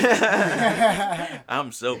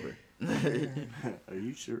I'm sober. Are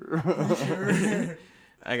you sure?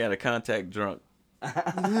 I got a contact drunk. up.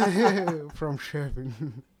 From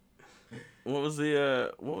Chevin. What was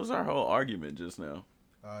our whole argument just now?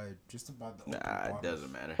 Just about the open Nah, it bottles.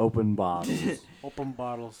 doesn't matter. Open bottles. Open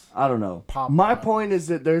bottles. I don't know. Pop My bottles. point is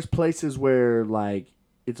that there's places where like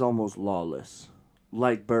it's almost lawless,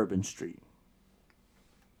 like Bourbon Street.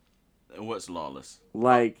 What's lawless?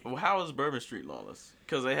 Like Well, how is Bourbon Street lawless?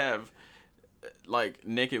 Because they have like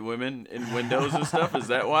naked women in windows and stuff? Is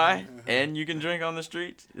that why? And you can drink on the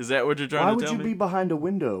streets? Is that what you're trying Why to would tell you me? be behind a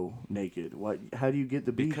window naked? What? How do you get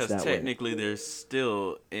the beats Because that technically they're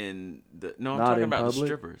still in the. No, I'm Not talking in about the public?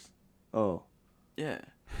 strippers. way? Oh, Yeah.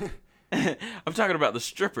 I'm talking about the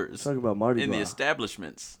strippers talk about Mardi in Gras. the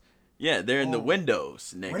establishments. Yeah, they're in the Oh.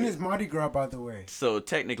 windows naked. When is Mardi Gras, by the way? So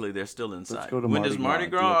technically they're still inside. go to When Mardi does Mardi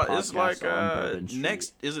Gras, Gras? do a It's podcast like on Bourbon Street.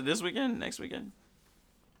 next. Is it this weekend? Next weekend?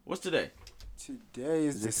 What's today? Today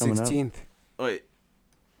is Is the it coming up? 16th. Wait,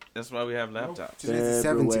 that's why we have laptops. Nope. Today's the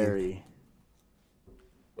 17th. February.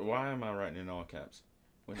 Why am I writing in all caps?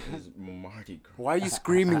 When is Mardi Gras? Why are you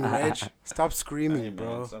screaming, Reg? Stop Hey, screaming, man,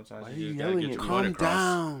 bro. sometimes Why you are you just gotta yelling get at your me? point Calm across.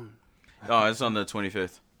 down. Oh, it's on the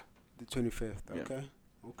 25th. The 25th. Yeah. Okay.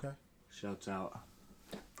 Okay. Shouts out.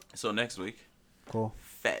 So next week, Cool.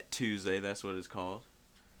 Fat Tuesday. That's what it's called.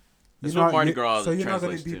 You're That's what not- Mardi you- Gras So you're not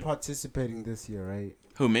going translates to be to. participating this year, right?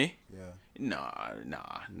 Who, me? Yeah. Nah,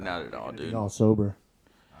 not at all, dude. Y'all sober.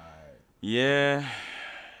 Yeah,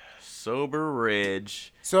 sober Reg,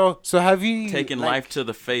 So have you taking like, life to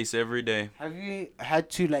the face every day. Have you had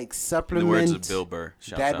to like In the supplement words of Bill Burr.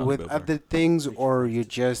 Shouts that out with Bill Burr. other things, or you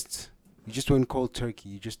just went cold turkey?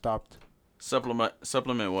 You just stopped Supplement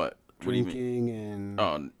what? What do you mean? drinking and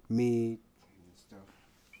Oh, meat and stuff.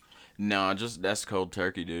 no, just that's cold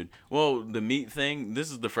turkey, dude. Well, the meat thing,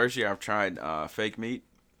 this is the first year I've tried fake meat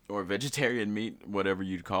or vegetarian meat, whatever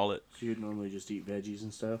you'd call it. So you'd normally just eat veggies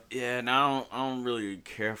and stuff? Yeah, and I don't really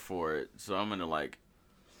care for it, so I'm gonna like,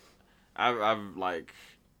 I've like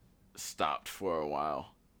stopped for a while.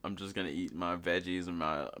 I'm just gonna eat my veggies and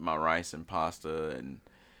my rice and pasta and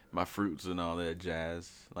my fruits and all that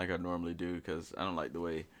jazz like I normally do, because I don't like the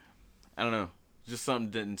way, I don't know, just something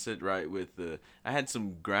didn't sit right with the. I had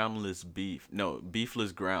some groundless beef, no,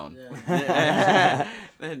 beefless ground.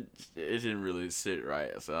 And it didn't really sit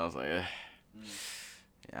right, so I was like, yeah,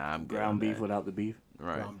 I'm good on Ground beef that. without the beef?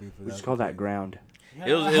 Right. Ground beef We without just call the that ground.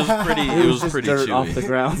 It was pretty. It was just pretty dirt chewy. off the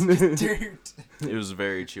ground. dirt. It was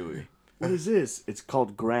very chewy. What is this? It's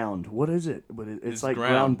called ground. What is it? But it's It's like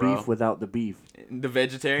ground, ground bro. beef without the beef. The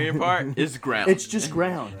vegetarian part is ground. It's just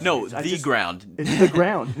ground. no, I the just- ground. It's the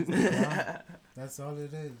ground. That's all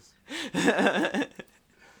it is.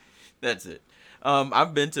 That's it.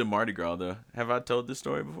 I've been to Mardi Gras though. Have I told this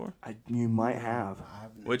story before? You might have. I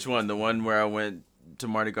haven't. Which one? The one where I went to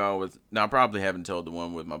Mardi Gras with? No, I probably haven't told the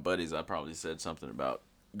one with my buddies. I probably said something about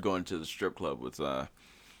going to the strip club with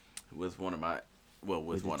one of my. Well,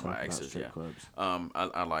 with We one did of my talk about exes, strip yeah. clubs.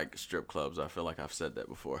 I like strip clubs. I feel like I've said that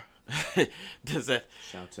before. Does that?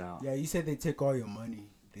 Shouts out. Yeah, you said they take all your money.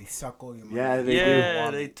 They suck all your money. Yeah, they do.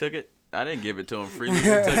 Yeah, they took it. I didn't give it to them freely. They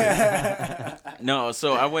took it. No,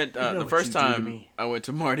 so I went. know The what first you do to time me. I went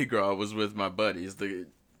to Mardi Gras was with my buddies. The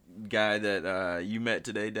guy that you met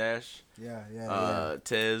today, Dash. Yeah.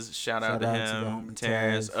 Tez, shout out Shout to out to the him. homie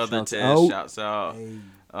Terrence, Tez. other Shouts Tez, out. shouts out. Hey.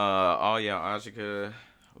 All y'all, Ashika.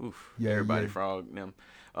 Oof, Yeah, everybody, yeah. frog them.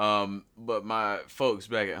 But my folks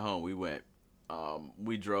back at home, we went.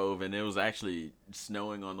 We drove, and it was actually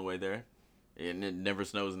snowing on the way there, and it never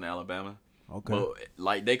snows in Alabama. Okay. Well,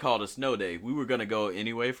 like they called a snow day. We were gonna go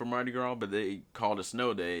anyway for Mardi Gras, but they called a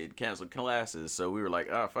snow day, canceled classes. So we were like,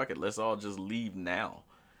 "Oh, fuck it, let's all just leave now."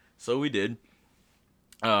 So we did.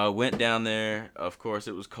 Went down there. Of course,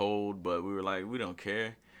 it was cold, but we were like, we don't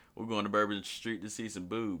care. We're going to Bourbon Street to see some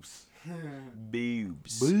boobs.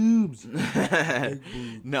 Boobs. Boobs.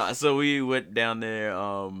 No, so we went down there.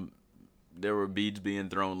 There were beads being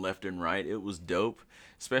thrown left and right. It was dope,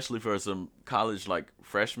 especially for some college like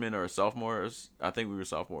freshmen or sophomores. I think we were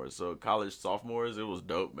sophomores, so college sophomores. It was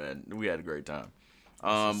dope, man. We had a great time.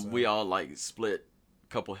 We all like split a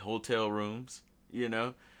couple hotel rooms, you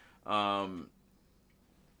know. And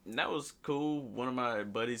that was cool. One of my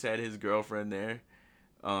buddies had his girlfriend there.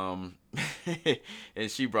 And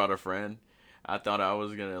she brought a friend. I thought I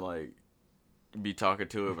was gonna like be talking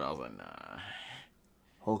to her, but I was like, nah.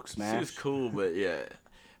 Hulk smash. She was cool, but yeah,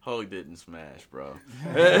 Hulk didn't smash, bro.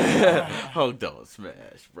 Hulk don't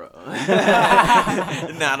smash, bro.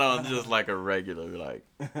 Not on just like a regular like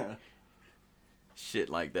shit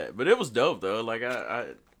like that. But it was dope though. Like I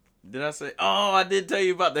did I say? Oh, I did tell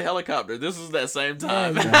you about the helicopter. This was that same time.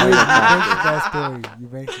 You mentioned that story. You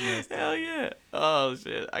mentioned that story. Hell yeah! Oh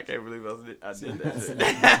shit! I can't believe I did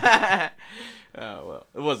that. Oh well,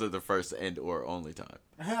 it wasn't the first and or only time.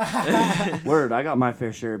 Word, I got my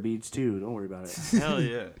fair share of beads too. Don't worry about it. Hell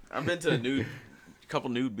yeah! I've been to a couple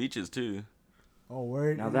nude beaches too. Oh,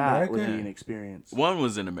 word. Now in that would America? be an experience. One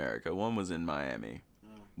was in America. One was in Miami.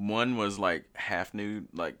 One was like half nude,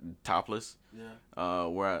 like topless. Yeah.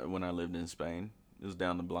 When I lived in Spain, it was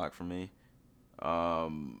down the block from me.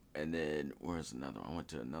 And then where's another one? I went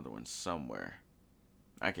to another one somewhere.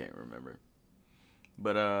 I can't remember.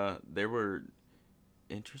 But they were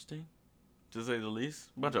interesting, to say the least.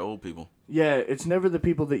 A bunch of old people. Yeah, it's never the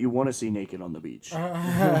people that you want to see naked on the beach.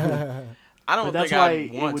 I don't But that's think why I'd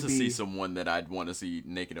it want would to be- see someone that I'd want to see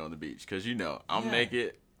naked on the beach. Because, I'm Yeah.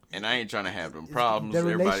 naked, and I ain't trying to have them It's- problems. the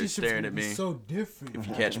Everybody's relationship's staring gonna at be me. So different. If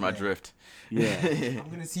you catch my after drift. Yeah, that. I'm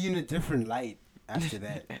gonna see you in a different light after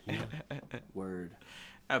that. word.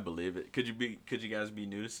 I believe it. Could you guys be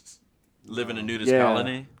nudists? Live in a nudist Yeah.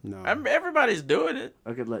 colony? No. Everybody's doing it.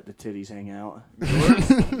 I could let the titties hang out.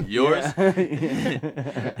 Yours?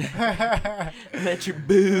 Yeah. Let your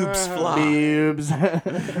boobs fly. Boobs.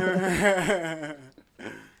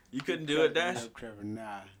 You couldn't do it, Dash? No, Trevor,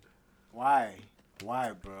 nah. Why?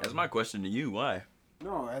 Why, bro? That's my question to you. Why?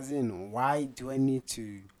 No, as in, why do I need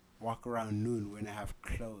to walk around nude when I have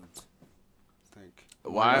clothes? Like,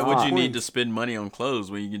 Why would you not? need to spend money on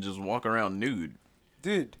clothes when you can just walk around nude?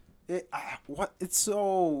 dude? It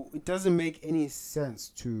doesn't make any sense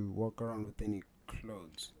to walk around with any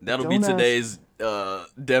clothes. That'll Don't be ask- today's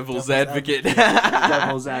devil's advocate.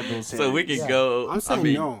 Devil's adversary. So we can Yeah. go. I'm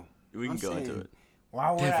saying no. We can I'm go into saying, it.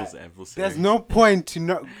 Why would Devil's I? adversary. There's no point to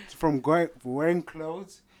not from wearing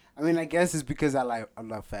clothes. I mean, I guess it's because I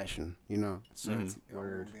love fashion, So Mhm. it's,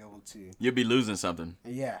 I'll be able to. You'll be losing something.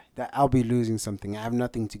 Yeah, that I'll be losing something. I have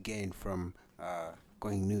nothing to gain from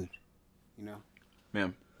going nude.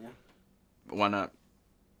 Ma'am. Yeah. Why not?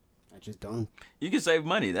 I just don't. You can save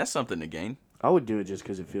money. That's something to gain. I would do it just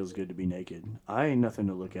because it feels good to be naked. I ain't nothing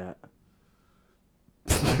to look at.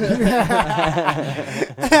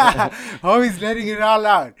 Always letting it all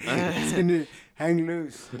out. It's gonna hang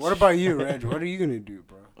loose. What about you, Reg? What are you gonna do,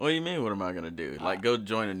 bro? What do you mean? What am I gonna do? Like go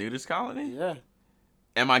join a nudist colony? Yeah.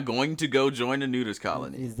 Am I going to go join a nudist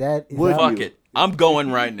colony? Is that? Would Fuck you? it. I'm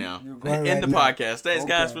going right now. You're going In right the now. podcast. Thanks,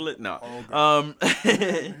 guys, Okay. for listening. No.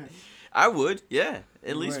 Okay. I would, yeah. At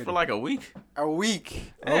You least would. for like a week. A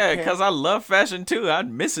week. Yeah, Okay. because I love fashion too.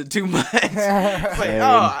 I'd miss it too much. It's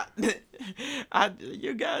like, Same.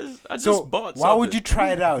 you guys, I just So bought why would something. you try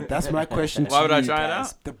it out? That's my question. Why to would I you try it guys.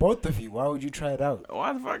 out? The both of you. Why would you try it out?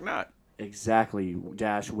 Why the fuck not? Exactly,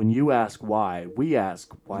 Dash. When you ask why, we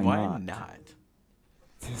ask why, not.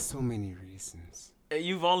 There's so many reasons. Hey,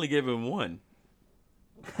 you've only given one.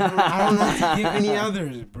 I don't know to give any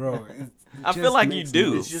others, bro. It I feel just like you makes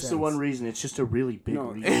do. no It's just the sense. one reason. It's just a really big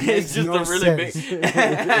No. reason. It's makes just no a really sense. big.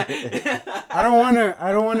 I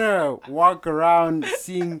don't wanna walk around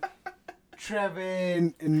seeing Trevor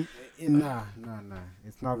in nah.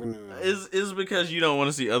 It's not gonna. It's because you don't want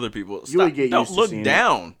to see other people. You Stop. would get Don't used to look seeing it.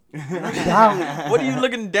 down. Down. What are you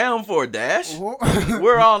looking down for, Dash?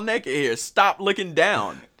 We're all naked here. Stop looking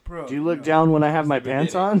down. Bro, Do you look down when I have my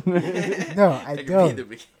pants on? No, I That could be don't. the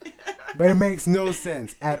beginning. But it makes no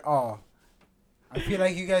sense at all. I feel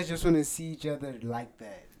like you guys just want to see each other like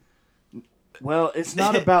that. Well, it's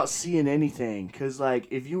not about seeing anything. Because, like,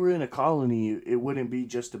 if you were in a colony, it wouldn't be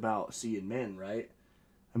just about seeing men, right?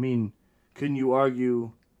 I mean, couldn't you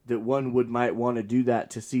argue that one might want to do that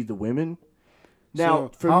to see the women? Now,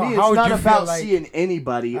 So, for how- me, how it's would not you feel about like- seeing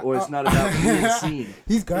anybody, or it's not about being seen.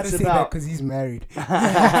 He's got to It's say that about- because he's married.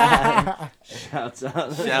 Shouts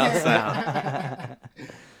out. Shouts out.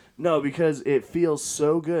 No, because it feels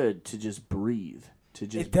so good to just breathe. To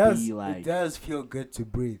just It does. be like... It does feel good to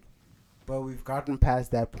breathe, but we've gotten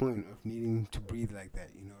past that point of needing to breathe like that.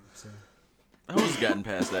 You know what I'm saying? I was gotten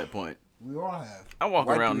past that point. We all have. I walk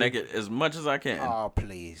Why around do we- naked as much as I can. Oh,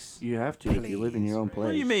 please. You have to if you live in your own Please, place.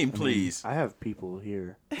 What do you mean, I please? I have people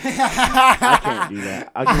here. I can't do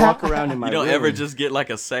that. I can walk around in my You don't room. ever just get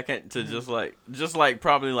like a second to just like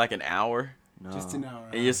probably like an hour, No. Just an hour.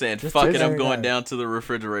 and you're saying, Just "Fuck to it, I'm carry going on. down to the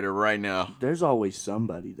refrigerator right now." There's always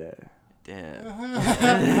somebody there. Damn.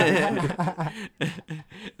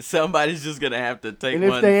 Somebody's just gonna have to take And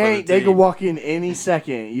one. if they for ain't, the they team. can walk in any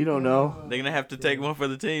second. You don't know. They're gonna have to take one for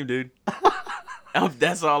the team, dude.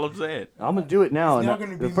 That's all I'm saying. I'm gonna do it now. It's And not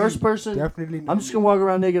gonna the be first me. person, Definitely not I'm just me. gonna walk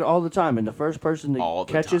around naked all the time. And the first person All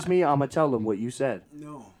that the catches time. me, I'm gonna tell them what you said.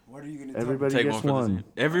 No. What are you gonna Everybody Take gets one for one. the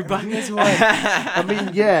team. Everybody. Everybody gets I mean,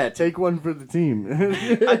 yeah, take one for the team.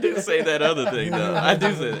 I do say that other thing though. I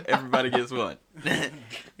do say that. Everybody gets one.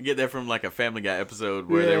 You get that from like a Family Guy episode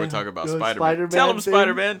where they Yeah, were talking about the Spider-Man. Spider-Man Tell them thing.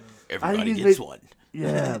 Spider-Man. Everybody he's gets made- one.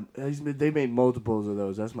 Yeah, they made multiples of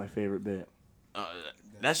those. That's my favorite bit.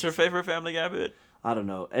 That's your favorite Family Guy bit? I don't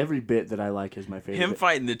know. Every bit that I like is my favorite. Him bit.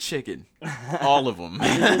 fighting the chicken. All of them.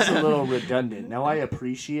 It's a little redundant. Now I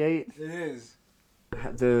appreciate It is.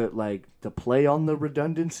 the play on the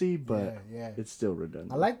redundancy, but Yeah. it's still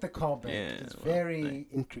redundant. I like the callback. Yeah, It's well, very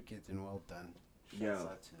intricate and well done. Yeah. Shouts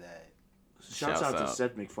out to that. Shouts out to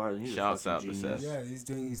Seth MacFarlane. He's Shouts a out fucking to genius. Seth. Yeah, he's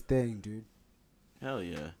doing his thing, dude. Hell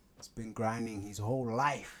yeah. He's been grinding his whole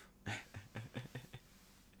life.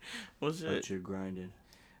 Well, shit. But you're grinding.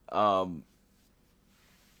 I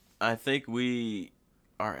think we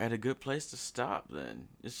are at a good place to stop then.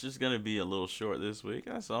 It's just going to be a little short this week,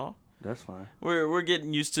 that's all. That's fine. We're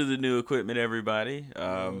getting used to the new equipment, everybody.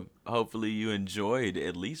 Hopefully you enjoyed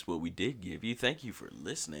at least what we did give you. Thank you for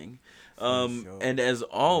listening. Sure. And as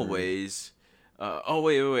always,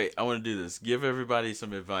 wait. I want to do this. Give everybody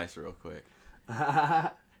some advice real quick.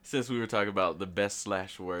 Since we were talking about the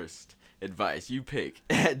best/worst advice, you pick.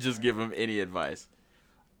 Just give them any advice.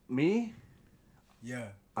 Me? Yeah.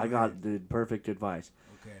 I got the perfect advice.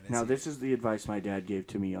 Okay. Now, this is the advice my dad gave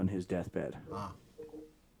to me on his deathbed. Ah.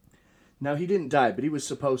 Now, he didn't die, but he was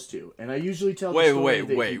supposed to. And I usually tell the story that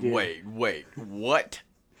he did. Wait. What?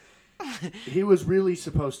 He was really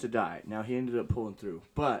supposed to die. Now, he ended up pulling through.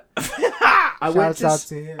 But I Shouts out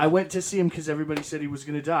to him. I went to see him because everybody said he was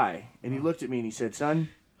going to die. And he looked at me and he said, son,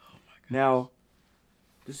 now,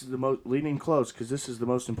 this is the most, lean in close because this is the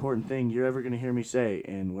most important thing you're ever going to hear me say.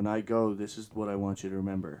 And when I go, this is what I want you to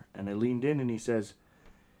remember. And I leaned in and he says,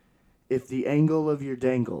 if the angle of your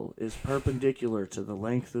dangle is perpendicular to the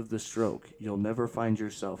length of the stroke, you'll never find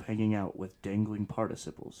yourself hanging out with dangling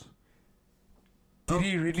participles. Did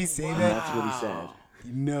he really say And that? that's what he said.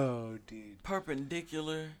 No, dude.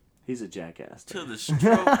 Perpendicular He's a jackass. to the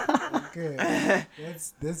stroke. Okay.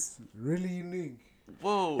 that's really unique.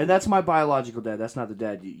 Whoa. And that's my biological dad. That's not the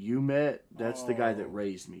dad you met. That's the guy that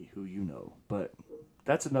raised me, who you know. But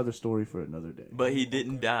that's another story for another day. But he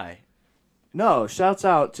didn't die. No, shouts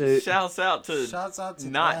out to... Shouts out to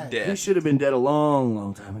not that. He dead. should have been dead a long,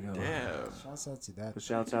 long time ago. Damn. Shouts out to that. But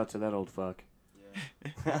shouts out to that old fuck.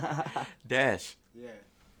 Dash. Yeah.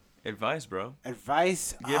 Advice, bro.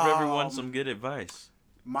 Advice. Give everyone some good advice.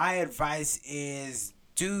 My advice is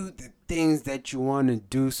do the things that you want to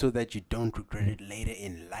do so that you don't regret it later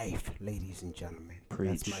in life, ladies and gentlemen.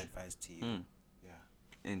 That's Preach. my advice to you. Mm. Yeah.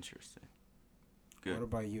 Interesting. What Good.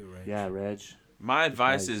 about you, Reg? Yeah, Reg. My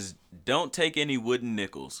advice Nice. is don't take any wooden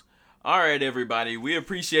nickels. All right, everybody. We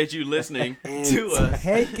appreciate you listening And to us.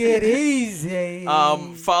 take it easy.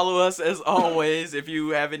 Follow us as always. If you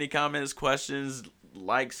have any comments, questions,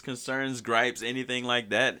 likes, concerns, gripes, anything like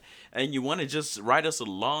that, and you want to just write us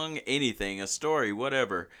along anything, a story,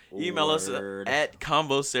 whatever, email us Word. at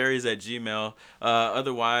convoseries@gmail.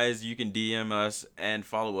 Otherwise, you can DM us and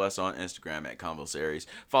follow us on Instagram at convoseries.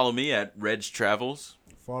 Follow me at Reg Travels.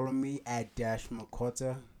 Follow me at Dash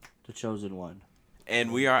Makota. The chosen one.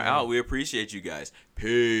 And we are out. We appreciate you guys.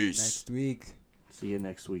 Peace. Next week. See you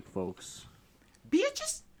next week, folks.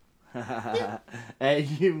 Bitches. Hey,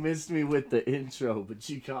 you missed me with the intro, but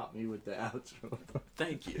you caught me with the outro.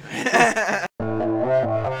 Thank you.